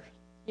there,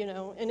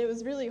 and it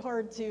was really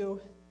hard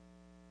to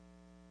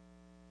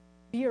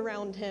be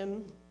around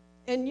him.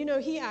 And,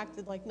 he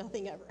acted like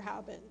nothing ever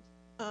happened.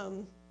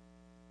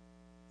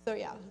 So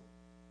yeah,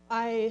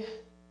 I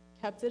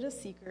kept it a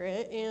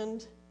secret,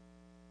 and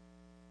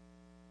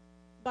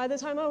by the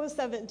time I was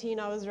 17,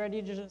 I was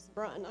ready to just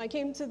run. I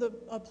came to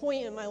a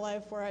point in my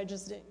life where I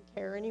just didn't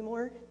care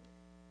anymore,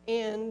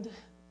 and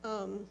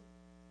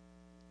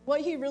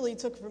what he really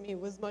took from me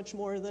was much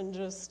more than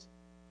just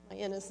my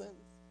innocence.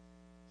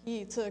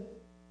 He took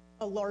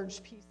a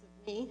large piece of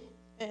me,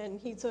 and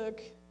he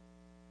took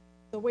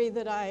the way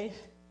that I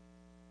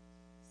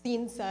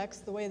seen sex,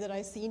 the way that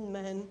I seen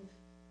men,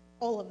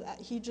 all of that.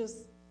 He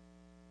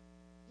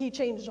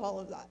changed all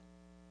of that.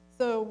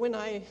 So when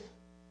I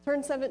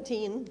turned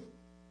 17,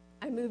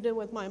 I moved in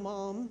with my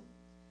mom,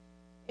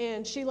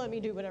 and she let me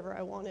do whatever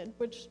I wanted,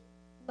 which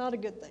not a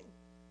good thing.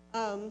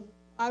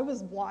 I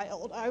was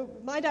wild.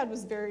 My dad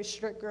was very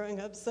strict growing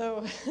up,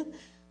 so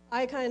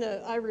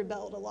I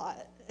rebelled a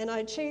lot, and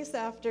I chased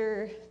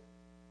after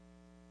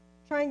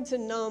trying to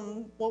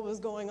numb what was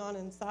going on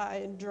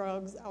inside,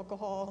 drugs,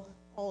 alcohol,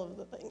 all of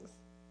the things,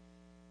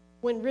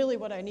 when really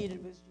what I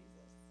needed was Jesus.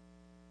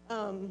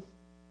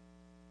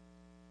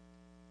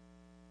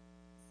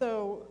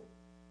 So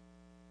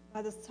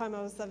by this time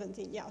I was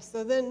 17, yeah.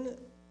 So then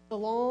the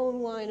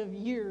long line of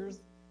years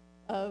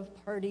of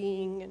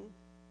partying and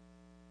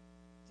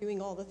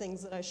doing all the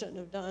things that I shouldn't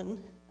have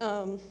done.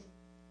 My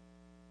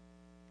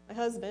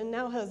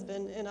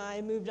husband, and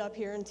I moved up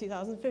here in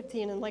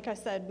 2015, and like I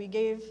said, we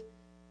gave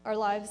our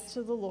lives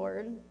to the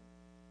Lord.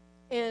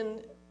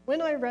 And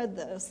when I read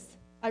this,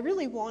 I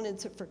really wanted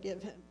to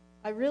forgive him.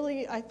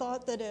 I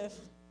thought that if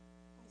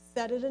I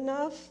said it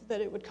enough, that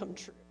it would come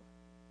true.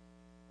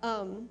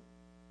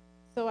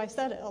 So I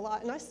said it a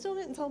lot, and I still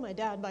didn't tell my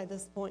dad by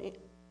this point.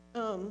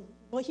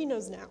 Well, he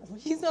knows now.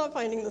 He's not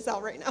finding this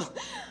out right now.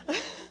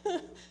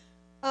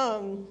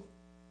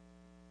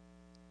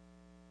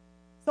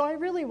 So I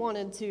really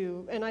wanted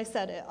to, and I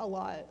said it a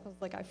lot. I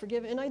was like, I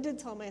forgive, and I did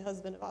tell my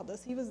husband about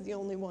this. He was the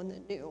only one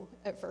that knew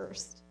at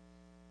first.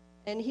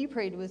 And he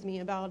prayed with me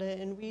about it,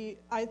 and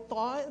I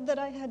thought that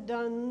I had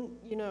done,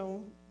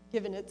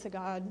 given it to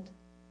God.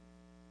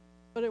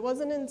 But it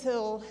wasn't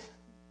until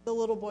the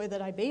little boy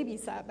that I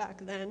babysat back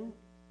then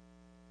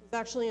was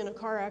actually in a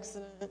car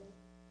accident a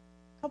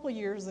couple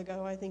years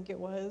ago, I think it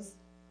was,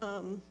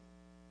 and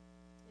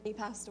he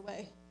passed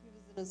away. He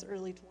was in his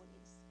early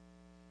 20s.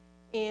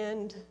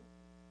 And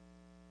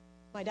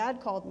my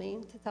dad called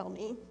me to tell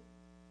me,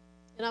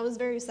 and I was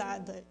very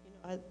sad that,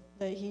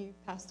 that he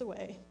passed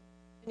away.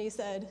 And he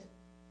said,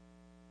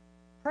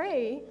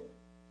 pray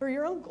for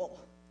your uncle.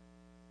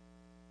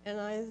 And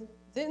I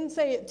didn't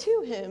say it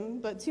to him,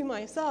 but to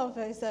myself,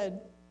 I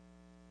said,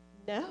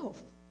 no,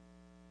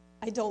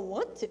 I don't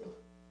want to.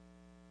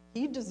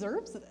 He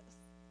deserves this.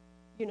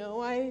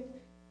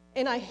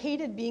 And I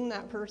hated being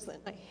that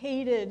person. I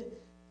hated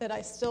that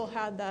I still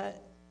had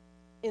that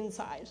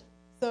inside.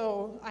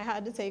 So I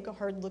had to take a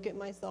hard look at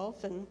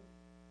myself and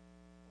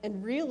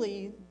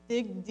really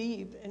dig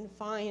deep and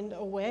find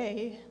a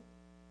way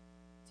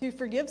to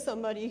forgive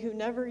somebody who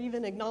never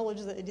even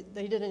acknowledged that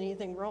they did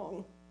anything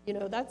wrong.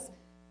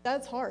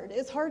 That's hard.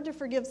 It's hard to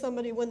forgive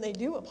somebody when they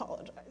do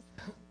apologize.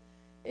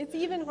 It's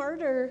even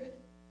harder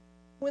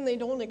when they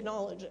don't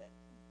acknowledge it.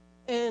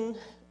 And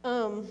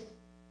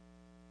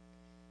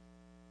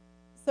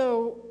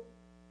so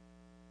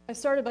I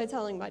started by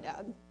telling my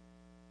dad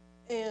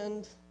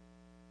and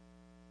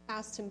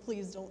asked him,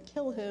 please don't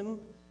kill him,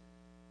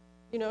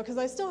 because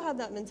I still had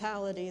that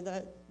mentality,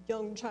 that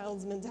young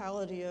child's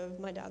mentality of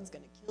my dad's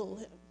going to kill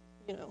him,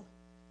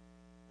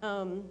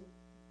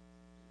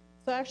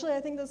 So actually, I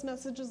think this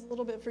message is a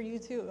little bit for you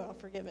too about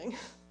forgiving.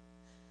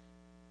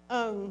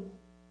 So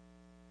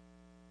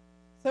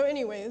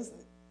anyways,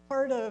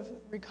 part of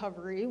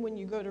recovery, when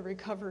you go to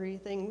recovery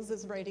things,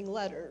 is writing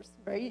letters,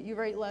 right? You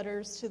write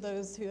letters to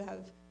those who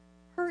have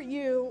hurt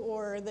you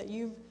or that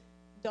you've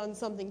done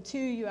something to.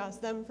 You ask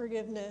them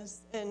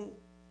forgiveness. And,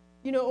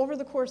 over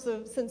the course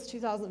of, since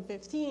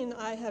 2015,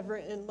 I have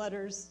written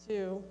letters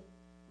to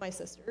my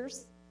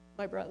sisters,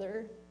 my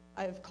brother.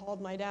 I've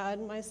called my dad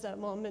and my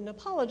stepmom and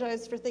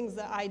apologized for things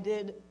that I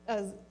did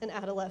as an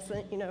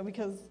adolescent,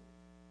 because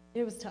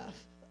it was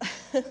tough.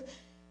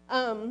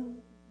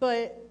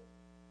 But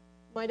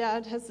my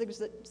dad had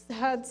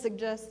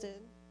suggested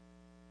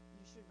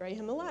you should write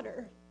him a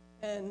letter.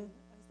 And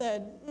I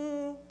said,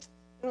 I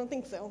don't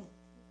think so.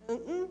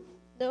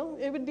 No,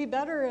 it would be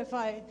better if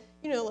I,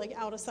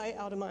 out of sight,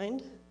 out of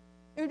mind.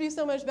 It would be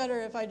so much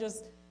better if I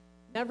just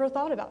never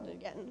thought about it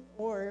again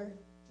or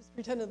just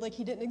pretended like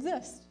he didn't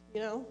exist,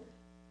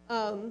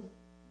 But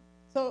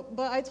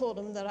I told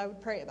him that I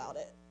would pray about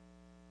it.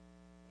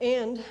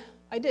 And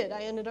I did.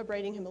 I ended up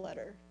writing him a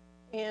letter.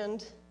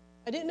 And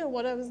I didn't know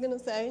what I was going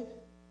to say.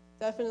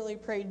 Definitely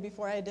prayed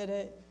before I did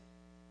it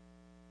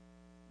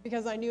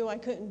because I knew I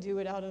couldn't do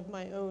it out of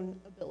my own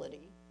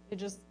ability.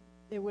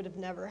 It would have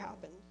never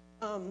happened.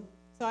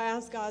 So I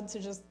asked God to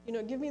just,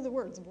 give me the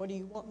words. What do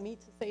you want me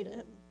to say to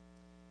him?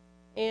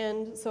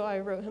 And so I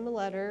wrote him a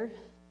letter,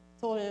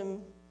 told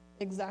him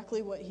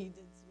exactly what he did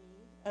to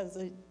me as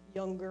a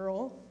young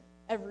girl,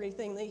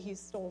 everything that he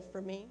stole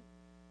from me,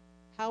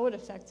 how it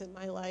affected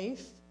my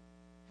life,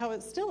 how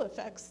it still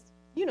affects,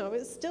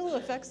 it still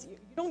affects you.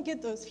 You don't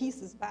get those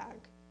pieces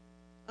back.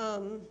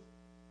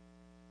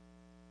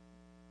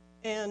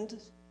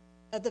 And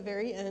at the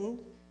very end,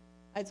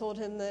 I told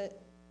him that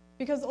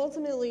because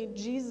ultimately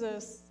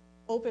Jesus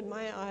opened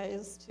my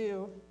eyes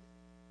to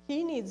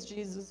he needs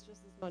Jesus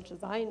just as much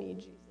as I need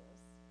Jesus.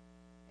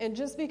 And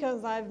just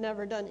because I've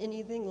never done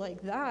anything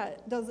like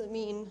that doesn't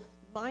mean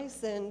my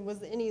sin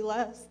was any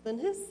less than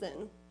his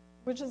sin,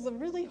 which is a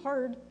really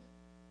hard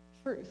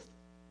truth,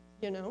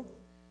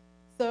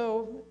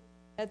 So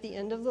at the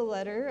end of the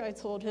letter, I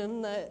told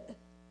him that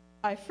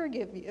I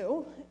forgive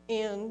you,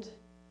 and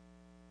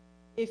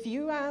if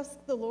you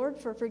ask the Lord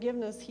for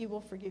forgiveness, he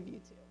will forgive you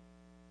too.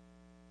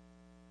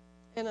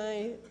 And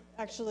I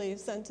actually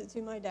sent it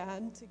to my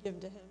dad to give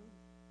to him,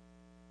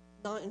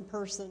 not in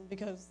person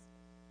because,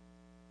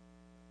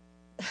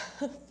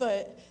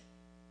 but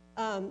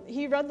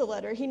he read the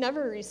letter. He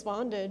never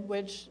responded,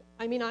 which,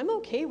 I'm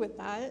okay with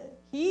that.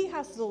 He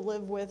has to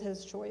live with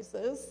his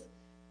choices.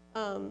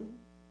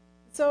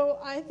 So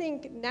I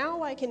think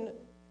now I can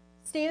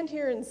stand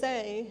here and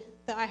say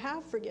that I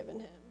have forgiven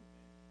him.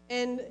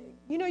 And,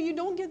 you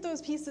don't get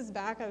those pieces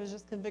back. I was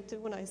just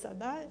convicted when I said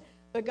that.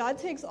 But God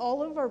takes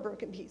all of our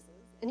broken pieces,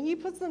 and he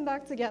puts them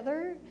back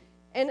together.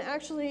 And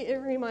actually, it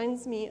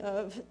reminds me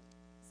of,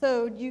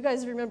 so you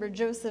guys remember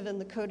Joseph in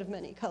the coat of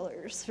many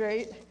colors,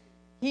 right?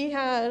 He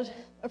had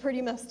a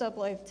pretty messed up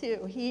life,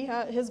 too.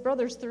 His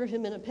brothers threw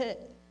him in a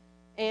pit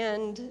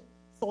and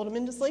sold him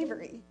into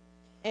slavery.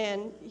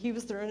 And he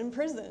was thrown in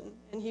prison.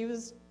 And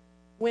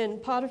when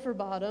Potiphar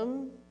bought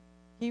him,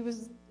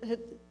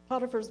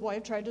 Potiphar's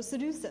wife tried to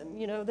seduce him.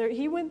 You know,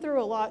 he went through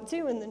a lot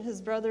too, and then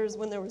his brothers,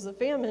 when there was a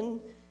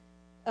famine,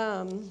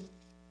 was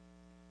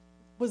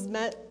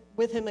met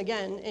with him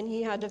again, and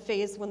he had to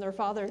face when their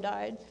father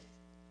died.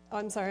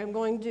 I'm sorry, I'm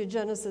going to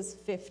Genesis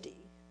 50.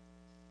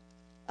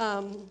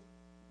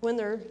 When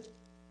their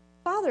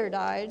father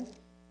died,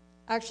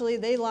 actually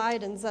they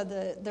lied and said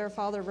that their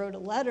father wrote a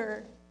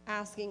letter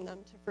asking them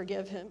to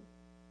forgive him,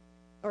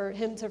 or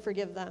him to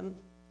forgive them.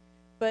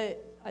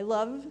 But I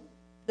love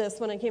this.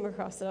 When I came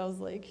across it, I was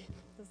like,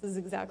 this is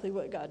exactly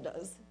what God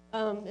does.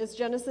 It's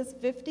Genesis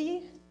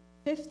 50,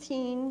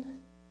 15.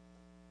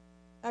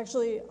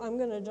 Actually, I'm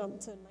going to jump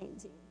to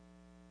 19.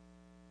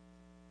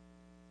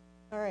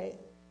 All right.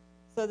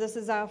 So this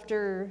is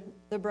after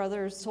the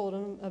brothers told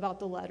him about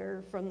the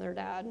letter from their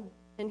dad.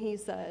 And he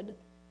said,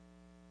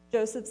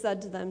 Joseph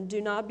said to them,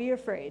 "Do not be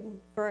afraid,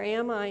 for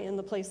am I in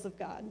the place of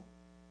God?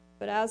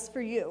 But as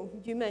for you,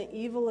 you meant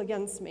evil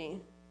against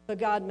me, but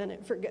God meant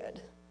it for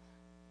good."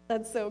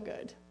 That's so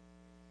good.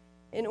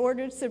 In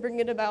order to bring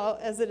it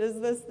about as it is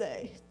this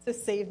day, to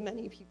save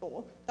many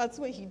people. That's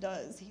what he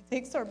does. He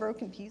takes our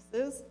broken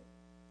pieces,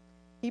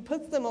 he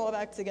puts them all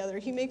back together.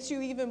 He makes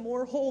you even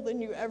more whole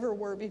than you ever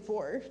were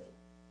before.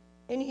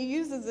 And he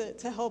uses it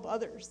to help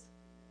others.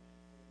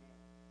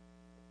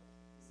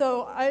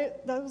 So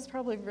that was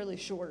probably really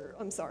short.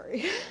 I'm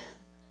sorry.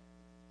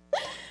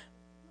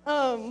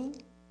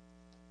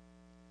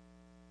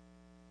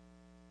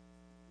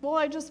 Well,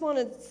 I just want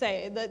to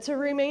say that to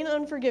remain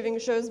unforgiving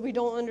shows we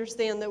don't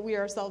understand that we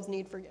ourselves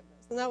need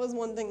forgiveness. And that was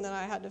one thing that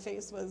I had to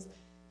face, was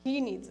he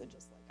needs it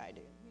just like I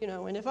do. You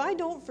know, and if I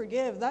don't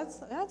forgive,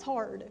 that's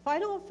hard. If I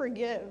don't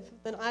forgive,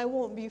 then I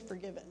won't be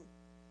forgiven.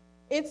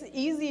 It's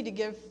easy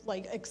to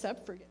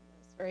accept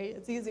forgiveness, right?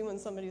 It's easy when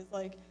somebody's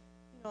like,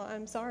 you know,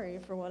 I'm sorry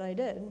for what I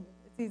did.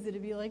 It's easy to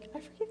be like, I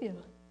forgive you.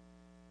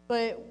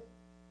 But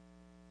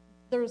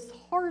there's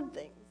hard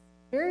things,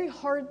 very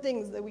hard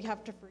things that we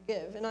have to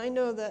forgive. And I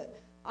know that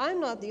I'm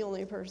not the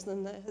only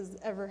person that has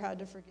ever had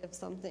to forgive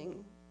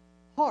something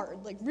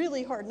hard, like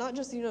really hard. Not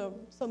just, you know,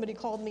 somebody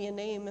called me a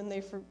name and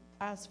they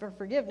asked for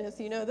forgiveness.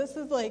 You know, this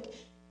is like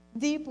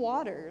deep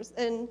waters.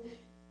 And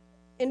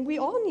we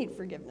all need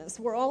forgiveness.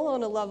 We're all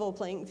on a level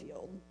playing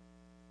field.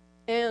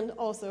 And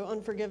also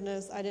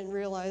unforgiveness, I didn't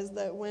realize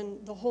that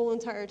when the whole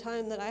entire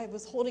time that I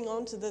was holding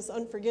on to this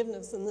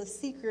unforgiveness and this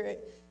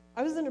secret,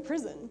 I was in a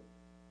prison.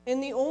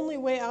 And the only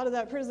way out of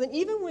that prison,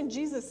 even when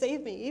Jesus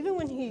saved me, even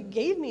when he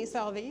gave me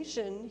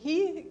salvation,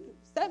 he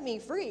set me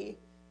free.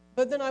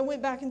 But then I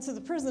went back into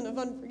the prison of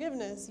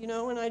unforgiveness, you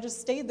know, and I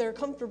just stayed there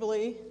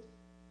comfortably,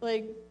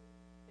 like,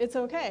 it's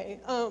okay.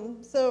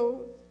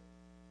 So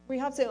we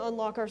have to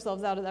unlock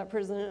ourselves out of that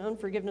prison, and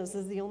unforgiveness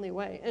is the only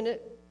way. And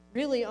it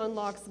really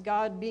unlocks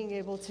God being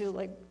able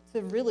to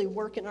really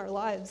work in our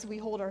lives. We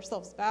hold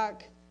ourselves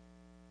back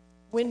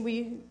when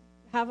we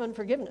have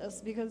unforgiveness,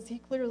 because he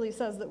clearly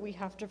says that we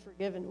have to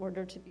forgive in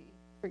order to be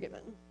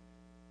forgiven.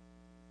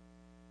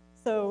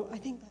 So I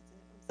think that's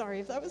it. I'm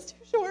sorry if that was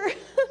too short.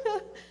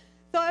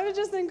 So I would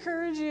just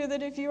encourage you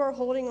that if you are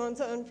holding on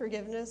to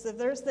unforgiveness, if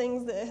there's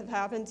things that have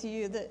happened to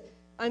you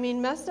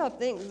messed up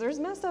things. There's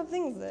messed up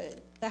things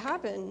that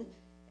happen,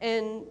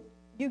 and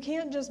you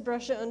can't just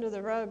brush it under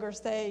the rug or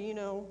say, you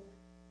know,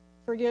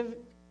 forgive,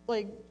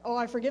 like, oh,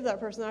 I forgive that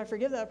person, I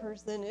forgive that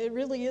person. It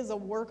really is a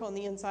work on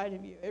the inside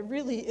of you. It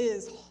really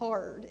is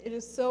hard. It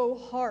is so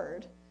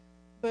hard.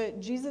 But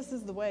Jesus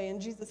is the way, and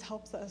Jesus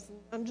helps us. And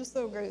I'm just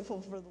so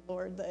grateful for the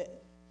Lord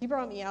that he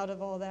brought me out of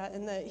all that,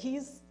 and that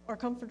he's our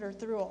comforter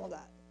through all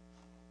that.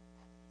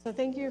 So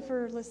thank you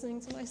for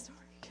listening to my story.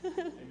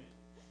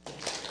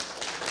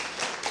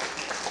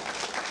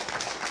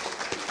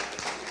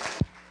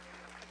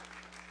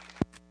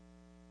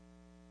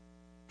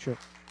 Sure.